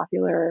broad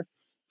popular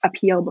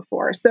appeal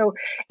before. So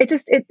it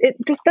just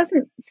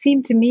doesn't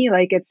seem to me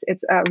like it's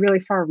a really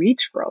far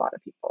reach for a lot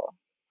of people.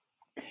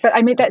 But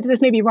I mean,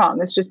 this may be wrong.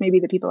 It's just maybe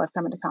the people I've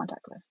come into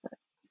contact with. But.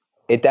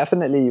 It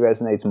definitely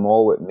resonates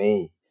more with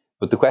me.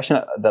 But the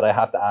question that I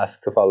have to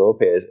ask to follow up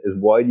here is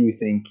why do you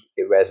think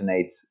it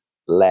resonates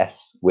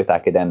less with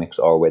academics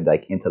or with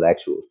like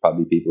intellectuals,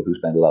 probably people who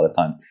spend a lot of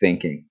time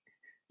thinking?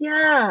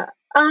 Yeah,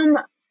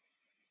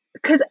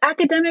 because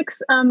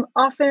academics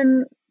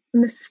often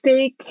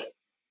mistake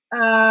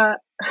uh,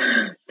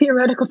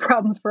 theoretical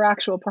problems for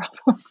actual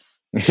problems.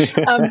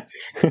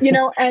 You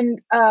know,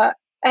 and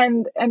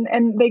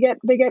they get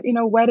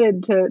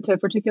wedded to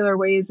particular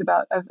ways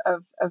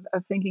of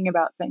thinking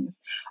about things.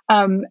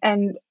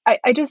 And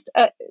I just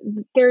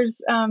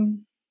there's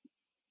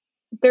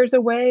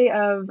a way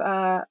of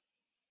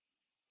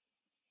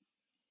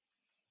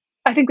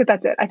I think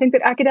that's it. I think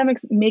that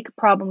academics make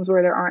problems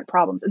where there aren't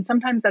problems, and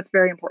sometimes that's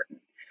very important.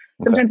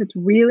 Okay. Sometimes it's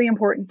really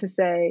important to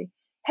say,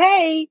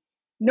 hey,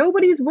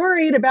 nobody's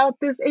worried about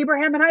this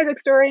Abraham and Isaac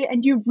story,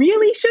 and you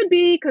really should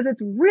be, because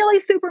it's really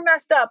super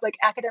messed up. Like,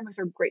 academics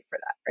are great for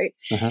that, right?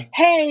 Uh-huh.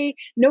 Hey,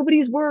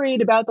 nobody's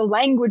worried about the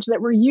language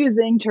that we're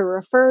using to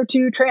refer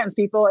to trans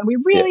people, and we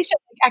really should.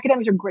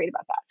 Academics are great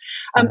about that.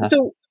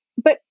 Uh-huh.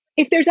 But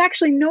if there's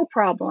actually no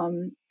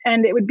problem,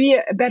 and it would be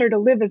better to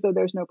live as though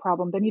there's no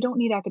problem, then you don't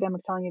need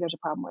academics telling you there's a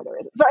problem where there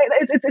isn't. So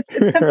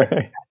it's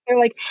something. They're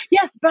like,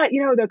 yes, but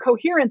the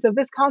coherence of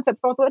this concept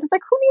also. And it's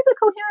like, who needs a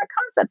coherent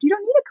concept? You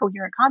don't need a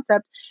coherent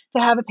concept to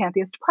have a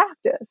pantheist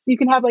practice. You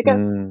can have like a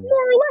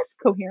more or less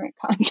coherent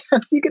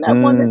concept. You can have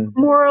one that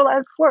more or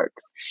less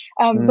works,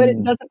 but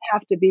it doesn't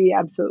have to be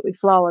absolutely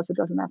flawless. It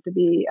doesn't have to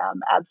be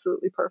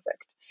absolutely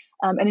perfect.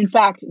 And in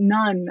fact,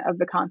 none of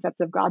the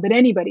concepts of God that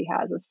anybody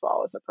has is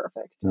flawless or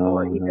perfect,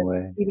 or No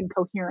way. even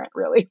coherent,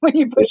 really, when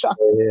you push on.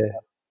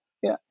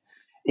 Yeah.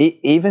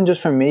 Even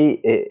just for me,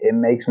 it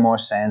makes more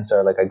sense,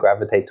 or like I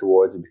gravitate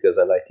towards it because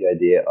I like the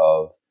idea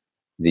of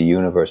the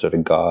universe or the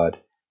God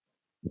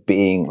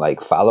being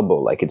like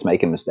fallible, like it's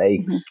making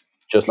mistakes,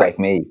 just Right. like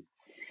me.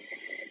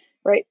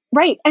 Right.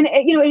 And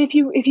if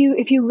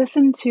you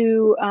listen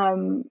to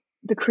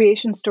the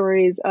creation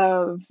stories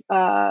of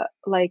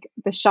like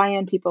the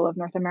Cheyenne people of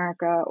North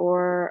America,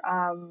 or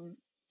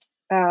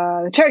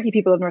the Cherokee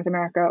people of North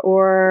America,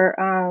 or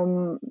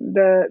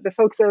the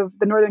folks of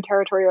the Northern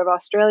Territory of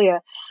Australia,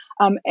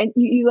 and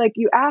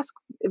you ask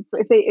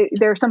if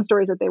there are some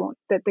stories that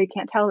they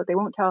can't tell, that they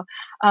won't tell,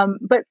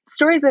 but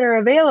stories that are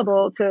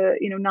available to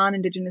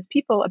non-Indigenous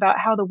people about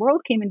how the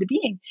world came into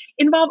being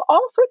involve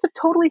all sorts of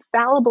totally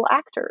fallible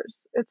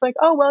actors. It's like,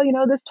 oh well,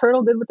 this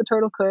turtle did what the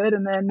turtle could,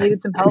 and then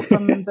needed some help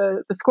from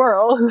the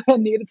squirrel, who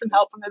then needed some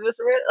help from this,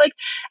 like,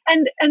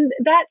 and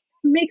that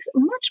makes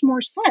much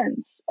more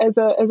sense as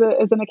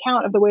an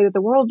account of the way that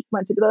the world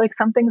went to be. Like,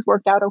 some things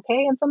worked out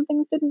okay and some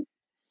things didn't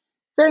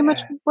very much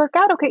work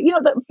out okay.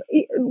 The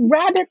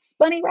rabbits,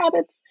 bunny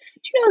rabbits,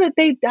 do you know that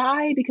they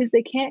die because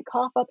they can't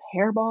cough up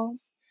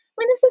hairballs? I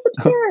mean, this is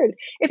absurd.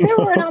 If there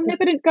were an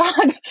omnipotent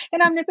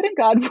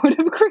God would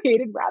have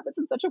created rabbits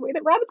in such a way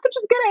that rabbits could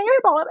just get a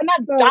hairball and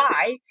not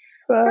die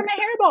from a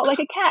hairball like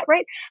a cat,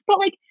 right? But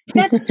like,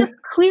 that's just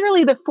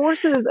clearly the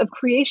forces of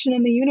creation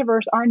in the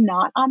universe are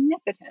not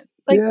omnipotent.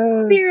 Like,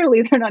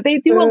 clearly they're not. They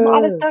do a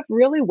lot of stuff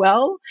really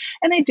well,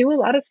 and they do a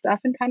lot of stuff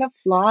in kind of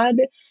flawed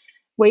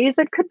ways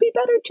that could be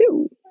better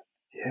too.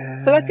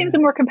 So that seems a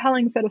more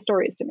compelling set of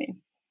stories to me.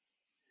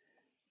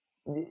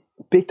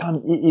 Big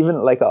time. Even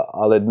like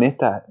I'll admit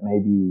that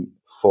maybe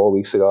 4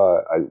 weeks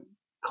ago I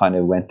kind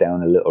of went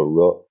down a little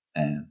rut,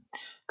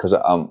 because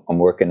I'm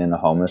working in a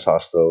homeless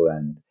hostel,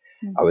 and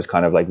I was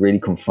kind of like really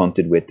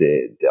confronted with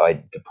the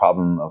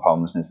problem of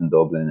homelessness in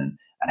Dublin,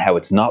 and how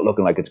it's not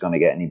looking like it's going to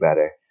get any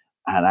better,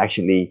 and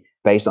actually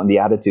based on the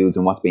attitudes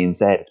and what's being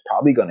said, it's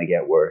probably going to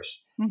get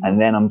worse.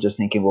 And then I'm just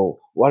thinking, well,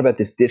 what about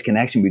this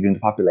disconnection between the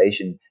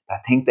population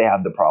that think they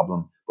have the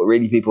problem, but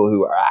really people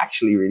who are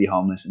actually really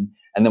homeless? And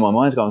then my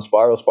mind's going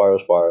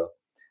spiral.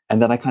 And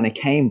then I kind of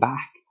came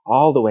back,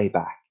 all the way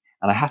back.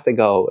 And I had to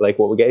go, like,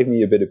 what gave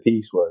me a bit of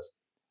peace was,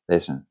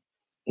 listen,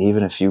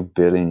 even a few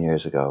billion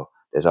years ago,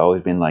 there's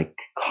always been like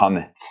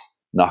comets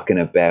knocking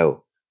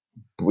about,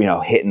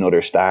 hitting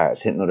other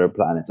stars, hitting other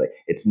planets. Like,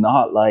 it's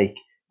not like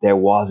there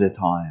was a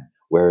time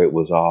where it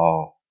was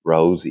all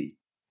rosy.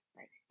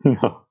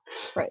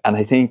 Right. And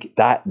I think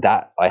that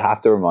I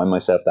have to remind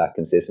myself that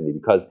consistently,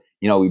 because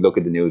we look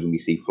at the news and we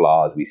see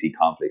flaws, we see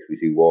conflicts, we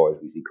see wars,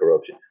 we see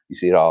corruption, we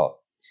see it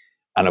all.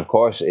 And of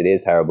course it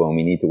is terrible and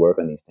we need to work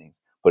on these things.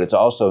 But it's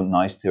also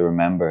nice to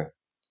remember,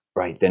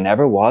 right, there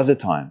never was a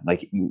time.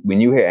 Like, when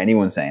you hear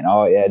anyone saying,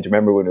 oh yeah, do you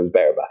remember when it was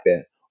better back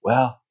then?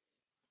 Well,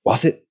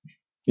 was it?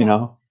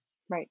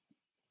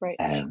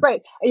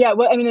 Right. Yeah.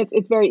 Well, I mean,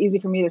 it's very easy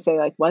for me to say,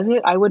 like, was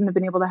it? I wouldn't have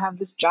been able to have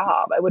this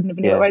job. I wouldn't have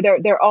been able. Right?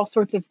 There are all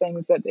sorts of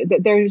things that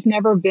there's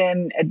never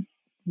been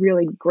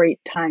really great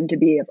time to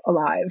be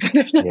alive.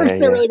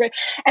 They're really great.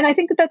 And I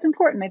think that that's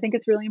important. I think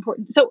it's really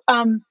important. So,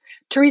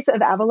 Teresa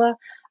of Avila,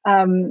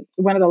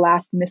 one of the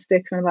last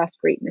mystics, one of the last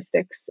great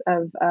mystics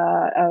of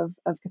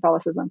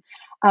Catholicism,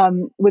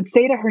 would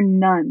say to her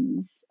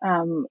nuns,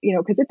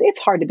 because it's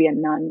hard to be a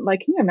nun.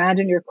 Like, can you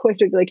imagine you're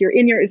cloistered, like you're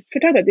in your,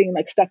 talk about being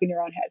like stuck in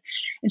your own head.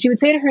 And she would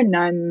say to her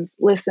nuns,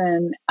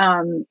 listen,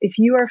 if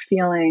you are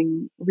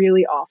feeling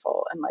really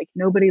awful and like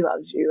nobody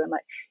loves you, and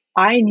like,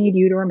 I need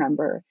you to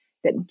remember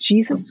that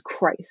Jesus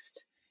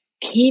Christ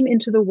came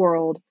into the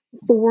world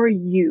for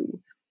you,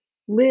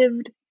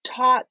 lived,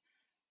 taught,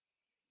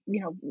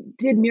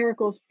 did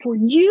miracles for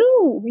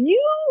you,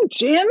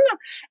 Jim,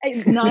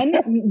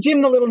 nun,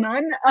 Jim the little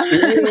nun,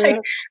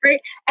 like, right,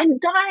 and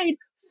died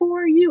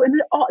for you,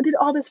 and did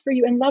all this for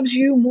you, and loves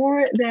you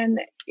more than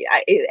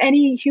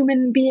any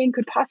human being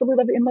could possibly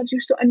love you, and loves you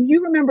so. And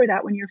you remember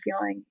that when you're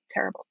feeling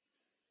terrible,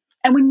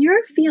 and when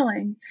you're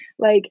feeling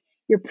like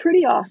you're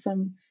pretty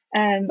awesome,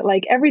 and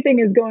like everything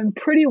is going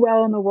pretty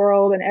well in the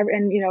world, and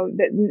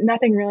that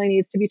nothing really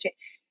needs to be changed,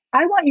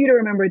 I want you to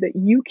remember that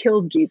you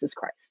killed Jesus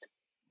Christ.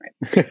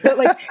 Right. So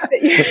like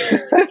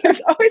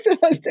there's always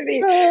supposed to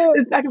be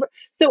this back and forth.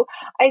 So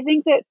I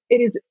think that it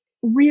is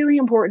really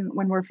important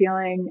when we're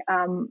feeling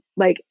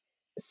like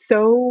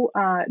so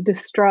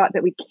distraught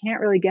that we can't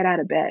really get out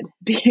of bed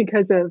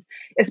because of,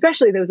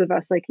 especially those of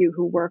us like you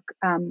who work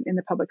in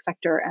the public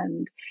sector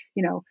and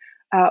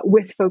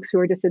with folks who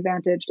are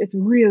disadvantaged. It's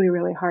really,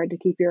 really hard to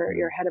keep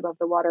your head above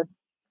the water.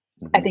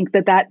 I think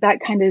that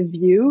kind of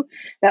view,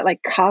 that like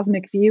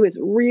cosmic view, is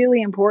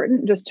really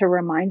important, just to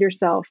remind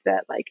yourself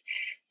that like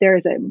there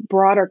is a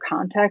broader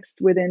context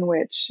within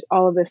which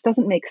all of this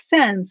doesn't make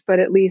sense, but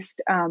at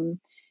least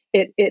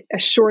it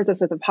assures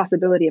us of the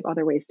possibility of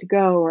other ways to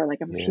go, or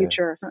like of a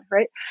future or something,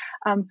 right?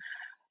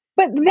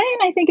 But then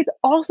I think it's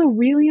also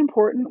really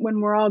important when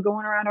we're all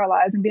going around our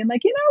lives and being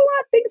like, you know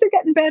what, things are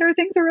getting better,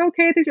 things are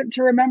okay,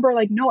 to remember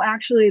like, no,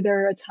 actually,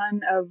 there are a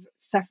ton of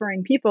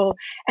suffering people.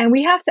 And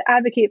we have to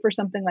advocate for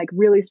something like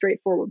really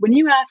straightforward. When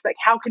you ask, like,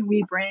 how can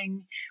we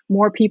bring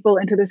more people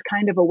into this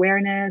kind of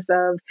awareness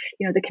of,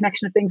 the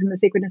connection of things and the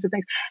sacredness of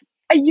things,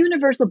 a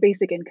universal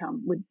basic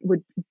income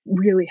would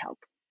really help,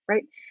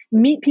 right?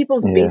 Meet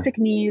people's basic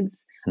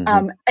needs.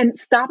 And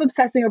stop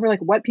obsessing over like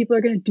what people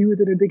are going to do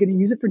with it. Are they going to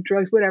use it for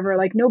drugs, whatever?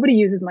 Like, nobody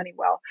uses money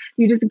well.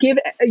 You just give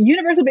a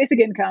universal basic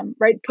income,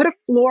 right? Put a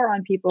floor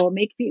on people,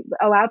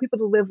 allow people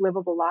to live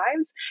livable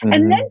lives.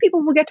 And then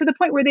people will get to the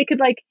point where they could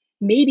like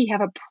maybe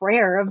have a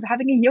prayer of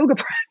having a yoga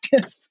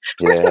practice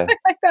or something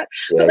like that.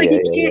 But like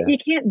you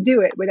can't do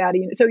it without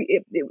even. So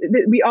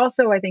we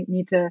also, I think,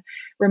 need to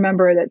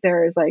remember that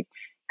there is like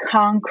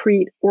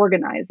concrete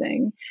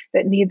organizing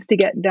that needs to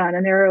get done,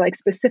 and there are like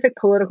specific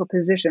political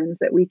positions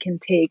that we can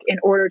take in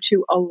order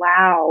to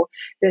allow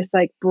this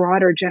like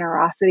broader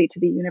generosity to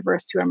the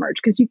universe to emerge,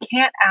 because you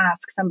can't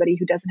ask somebody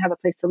who doesn't have a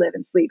place to live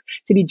and sleep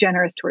to be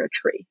generous toward a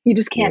tree. You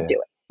just can't do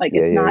it. Like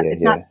it's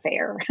not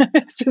fair.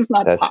 It's just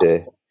not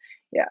possible.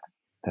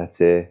 That's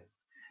it.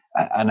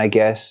 And I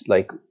guess,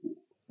 like,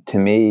 to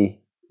me,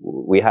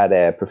 we had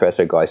a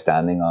Professor Guy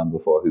Standing on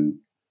before, who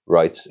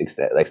writes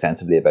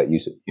extensively about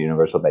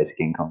universal basic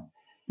income.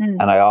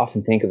 And I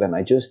often think of it and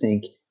I just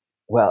think,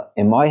 well,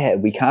 in my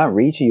head, we can't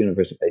reach a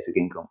universal basic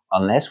income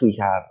unless we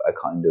have a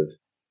kind of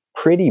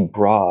pretty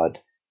broad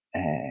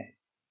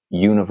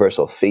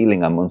universal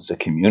feeling amongst a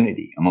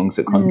community, amongst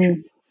a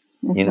country,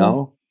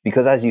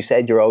 because as you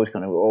said, you're always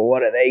going to, well,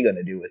 what are they going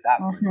to do with that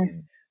money?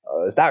 And,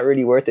 is that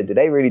really worth it? Do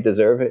they really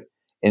deserve it?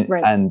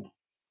 And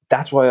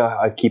that's why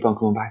I keep on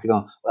coming back to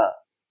going, well,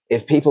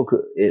 if people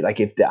could, like,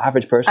 if the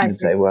average person would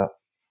say, well,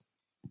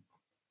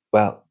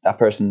 that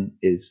person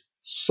is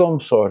some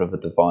sort of a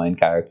divine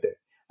character,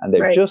 and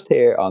they're just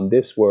here on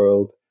this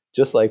world,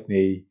 just like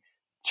me,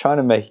 trying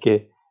to make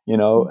it,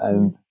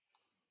 and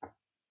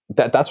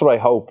that's what I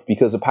hope,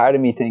 because a part of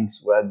me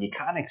thinks, well, you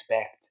can't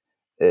expect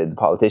the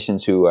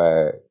politicians who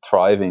are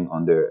thriving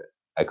under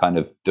a kind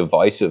of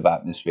divisive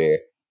atmosphere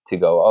to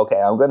go, okay,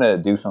 I'm going to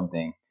do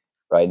something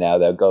right now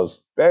that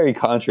goes very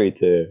contrary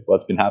to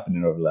what's been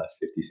happening over the last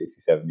 50,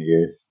 60, 70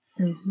 years.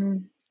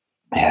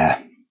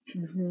 Yeah.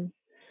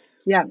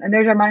 Yeah, and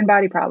there's our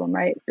mind-body problem,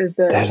 right? Does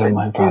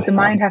the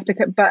mind have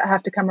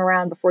to come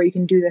around before you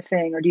can do the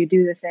thing, or do you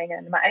do the thing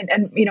and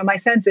my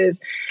sense is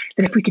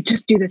that if we could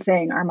just do the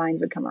thing, our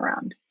minds would come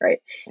around, right?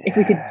 If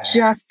we could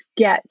just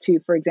get to,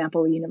 for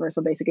example,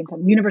 universal basic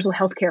income, universal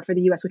health care for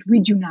the U.S., which we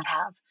do not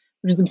have,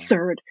 which is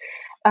absurd.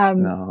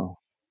 No.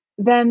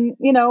 Then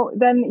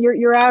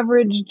your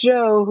average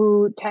Joe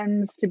who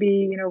tends to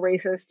be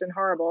racist and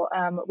horrible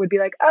would be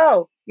like,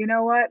 oh, you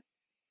know what?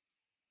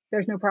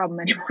 There's no problem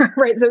anymore,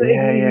 right? So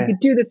you could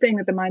do the thing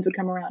that the minds would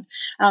come around.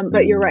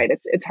 But you're right;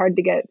 it's hard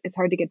to get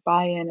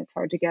buy-in. It's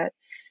hard to get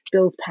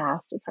bills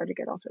passed. It's hard to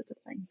get all sorts of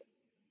things.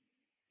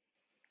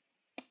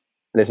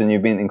 Listen,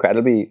 you've been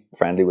incredibly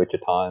friendly with your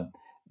time.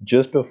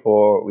 Just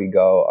before we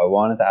go, I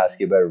wanted to ask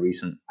you about a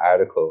recent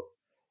article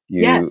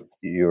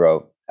you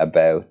wrote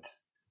about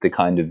the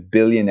kind of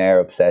billionaire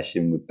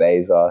obsession with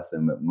Bezos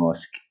and with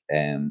Musk,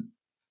 and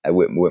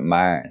with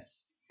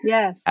Mars.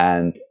 Yes.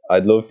 And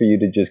I'd love for you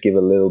to just give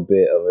a little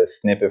bit of a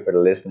snippet for the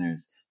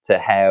listeners to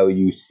how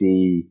you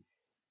see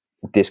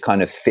this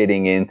kind of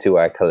fitting into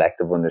our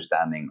collective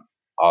understanding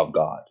of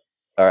God,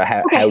 or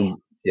Okay.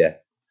 yeah.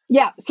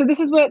 Yeah. So this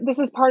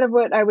is part of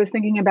what I was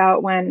thinking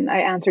about when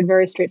I answered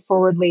very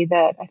straightforwardly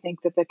that I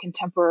think that the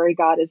contemporary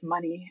God is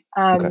money.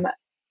 Okay.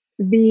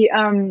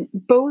 The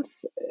both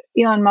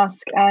Elon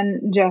Musk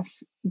and Jeff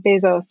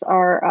Bezos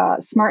are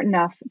smart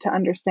enough to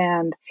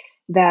understand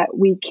that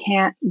we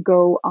can't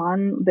go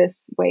on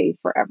this way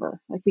forever.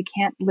 Like we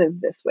can't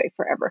live this way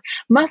forever.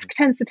 Musk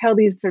tends to tell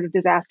these sort of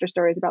disaster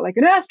stories about like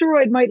an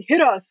asteroid might hit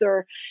us,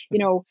 or you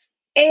know,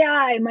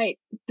 AI might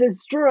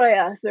destroy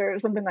us, or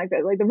something like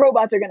that. Like the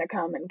robots are going to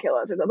come and kill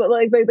us, or but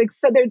like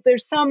so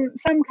there's some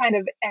kind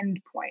of end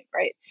point,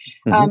 right?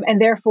 Mm-hmm. And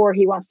therefore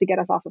he wants to get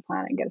us off the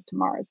planet and get us to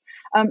Mars.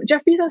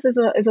 Jeff Bezos is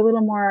a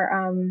little more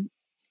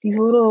he's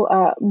a little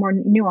more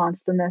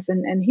nuanced than this,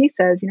 and he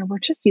says, you know, we're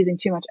just using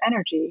too much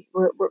energy.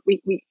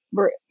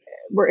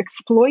 We're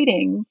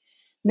exploiting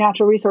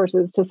natural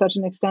resources to such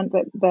an extent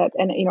that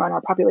and you know, and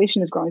our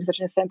population is growing to such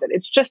an extent that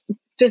it's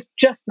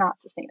just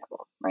not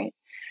sustainable, right?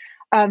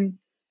 Um,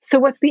 so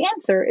what's the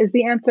answer? Is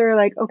the answer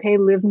like, okay,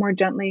 live more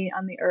gently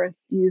on the earth,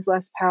 use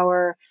less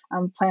power,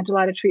 plant a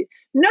lot of trees?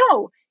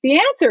 No, the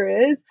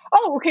answer is,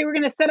 oh, okay, we're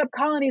going to set up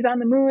colonies on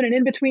the moon and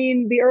in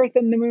between the earth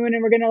and the moon,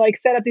 and we're going to like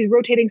set up these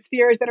rotating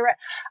spheres that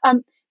are,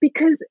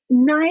 because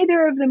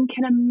neither of them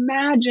can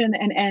imagine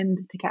an end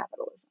to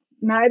capitalism.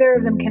 Neither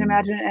of them can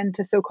imagine an end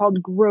to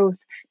so-called growth,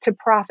 to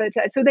profit.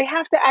 So they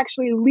have to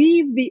actually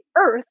leave the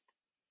earth,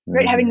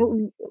 right?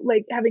 Having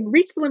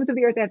reached the limits of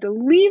the earth, they have to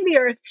leave the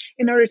earth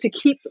in order to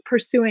keep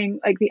pursuing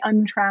like the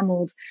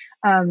untrammeled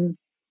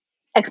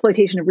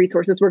exploitation of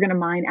resources. We're going to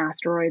mine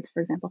asteroids, for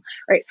example,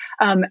 right?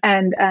 And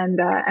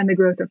the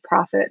growth of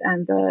profit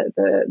and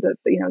the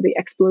you know, the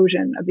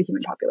explosion of the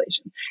human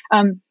population.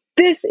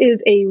 This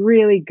is a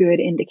really good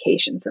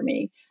indication for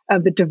me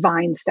of the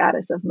divine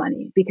status of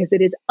money, because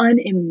it is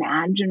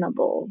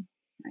unimaginable,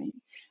 right,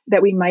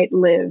 that we might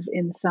live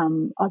in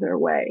some other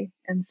way,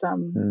 in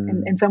some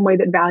way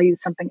that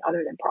values something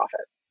other than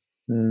profit.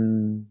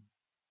 Mm.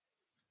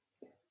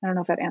 I don't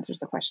know if that answers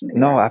the question that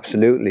you were No, asking.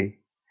 absolutely.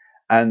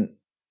 And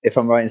if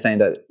I'm right in saying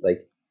that,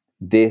 like,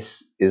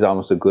 this is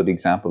almost a good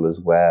example as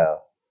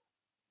well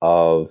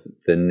of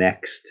the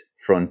next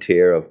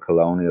frontier of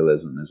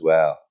colonialism as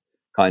well.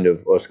 Kind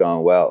of us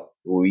going, well,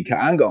 we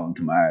can go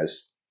into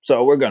Mars,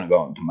 so we're going to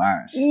go into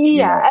Mars. You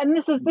Yeah, know. and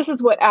this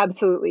is what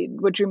absolutely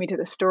what drew me to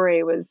the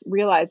story, was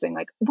realizing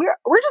like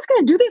we're just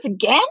going to do this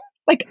again,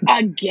 like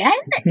again,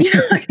 you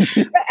know, like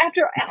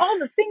after all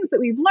the things that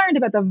we've learned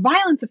about the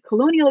violence of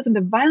colonialism,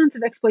 the violence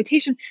of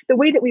exploitation, the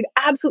way that we've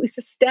absolutely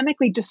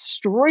systemically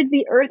destroyed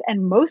the earth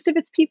and most of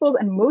its peoples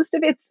and most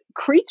of its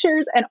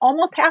creatures and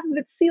almost half of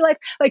its sea life.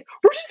 Like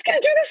we're just going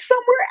to do this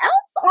somewhere else,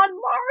 on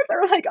Mars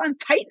or like on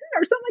Titan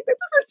or something like that.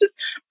 This is just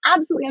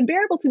absolutely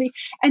unbearable to me.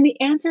 And the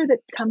answer that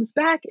comes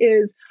back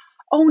is,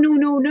 oh, no,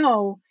 no,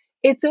 no,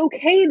 it's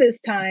okay this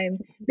time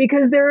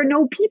because there are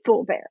no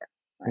people there,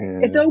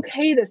 right? It's Yeah.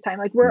 okay this time.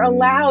 Like we're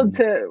allowed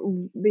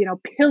to, you know,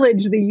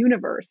 pillage the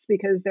universe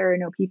because there are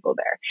no people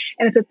there.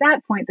 And it's at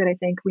that point that I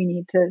think we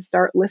need to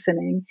start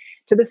listening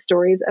to the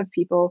stories of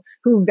people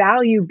who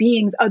value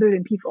beings other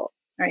than people,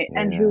 right?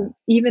 And Yeah. who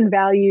even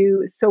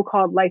value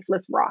so-called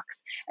lifeless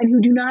rocks, and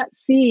who do not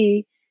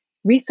see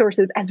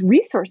resources as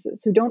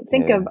resources, who don't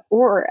think Yeah. of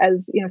ore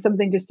as, you know,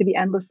 something just to be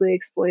endlessly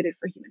exploited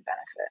for human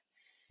benefit.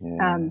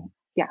 Yeah.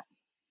 Yeah,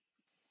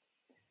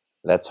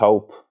 Let's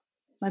hope.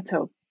 let's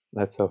hope.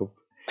 Let's hope.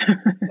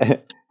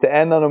 To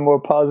end on a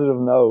more positive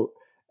note,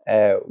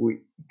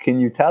 we can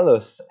you tell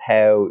us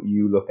how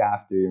you look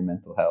after your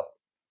mental health?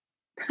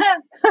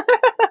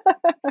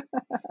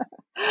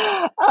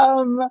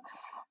 um,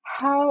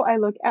 how I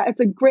look at it's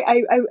a great.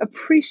 I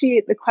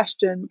appreciate the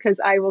question, because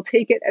I will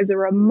take it as a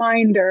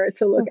reminder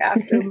to look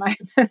after my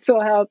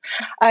mental health.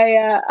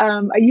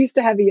 I used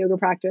to have a yoga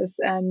practice,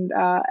 and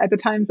at the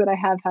times that I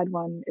have had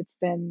one, it's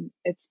been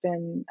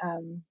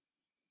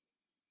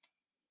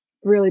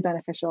really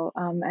beneficial.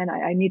 And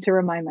I need to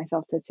remind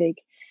myself to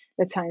take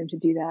the time to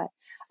do that.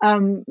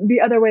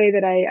 The other way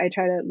that I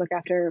try to look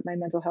after my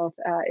mental health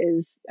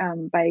is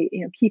by,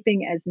 you know,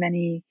 keeping as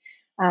many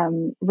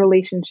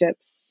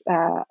relationships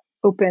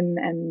open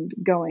and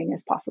going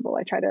as possible.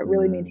 I try to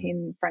really Mm,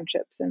 maintain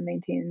friendships and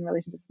maintain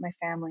relationships with my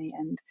family,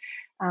 and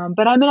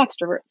but I'm an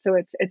extrovert, so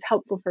it's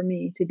helpful for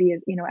me to be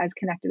as, you know, as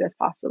connected as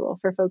possible.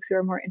 For folks who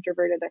are more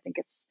introverted, I think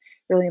it's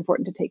really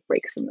important to take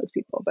breaks from those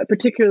people. But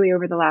particularly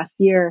over the last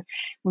year,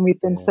 when we've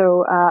been yeah.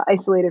 so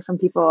isolated from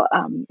people,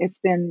 it's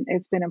been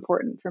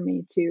important for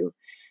me to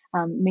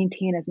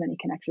maintain as many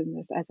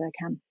connections as I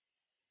can.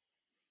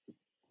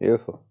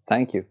 Beautiful.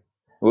 Thank you.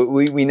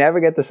 We never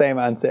get the same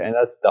answer, and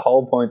that's the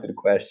whole point of the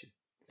question.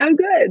 Oh,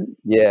 good.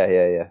 Yeah,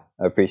 yeah, yeah.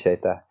 I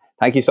appreciate that.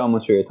 Thank you so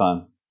much for your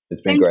time.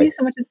 It's been Thank you great.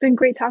 so much. It's been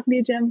great talking to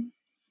you, Jim.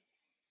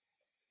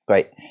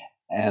 Great.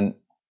 Um,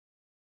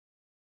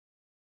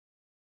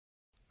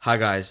 Hi,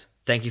 guys.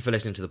 Thank you for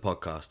listening to the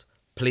podcast.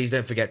 Please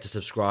don't forget to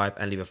subscribe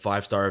and leave a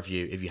 5-star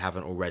review if you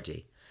haven't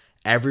already.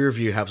 Every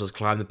review helps us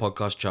climb the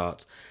podcast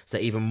charts so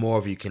that even more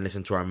of you can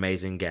listen to our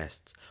amazing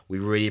guests. We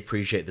really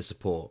appreciate the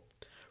support.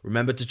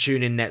 Remember to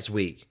tune in next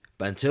week.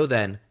 But until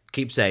then,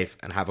 keep safe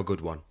and have a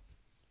good one.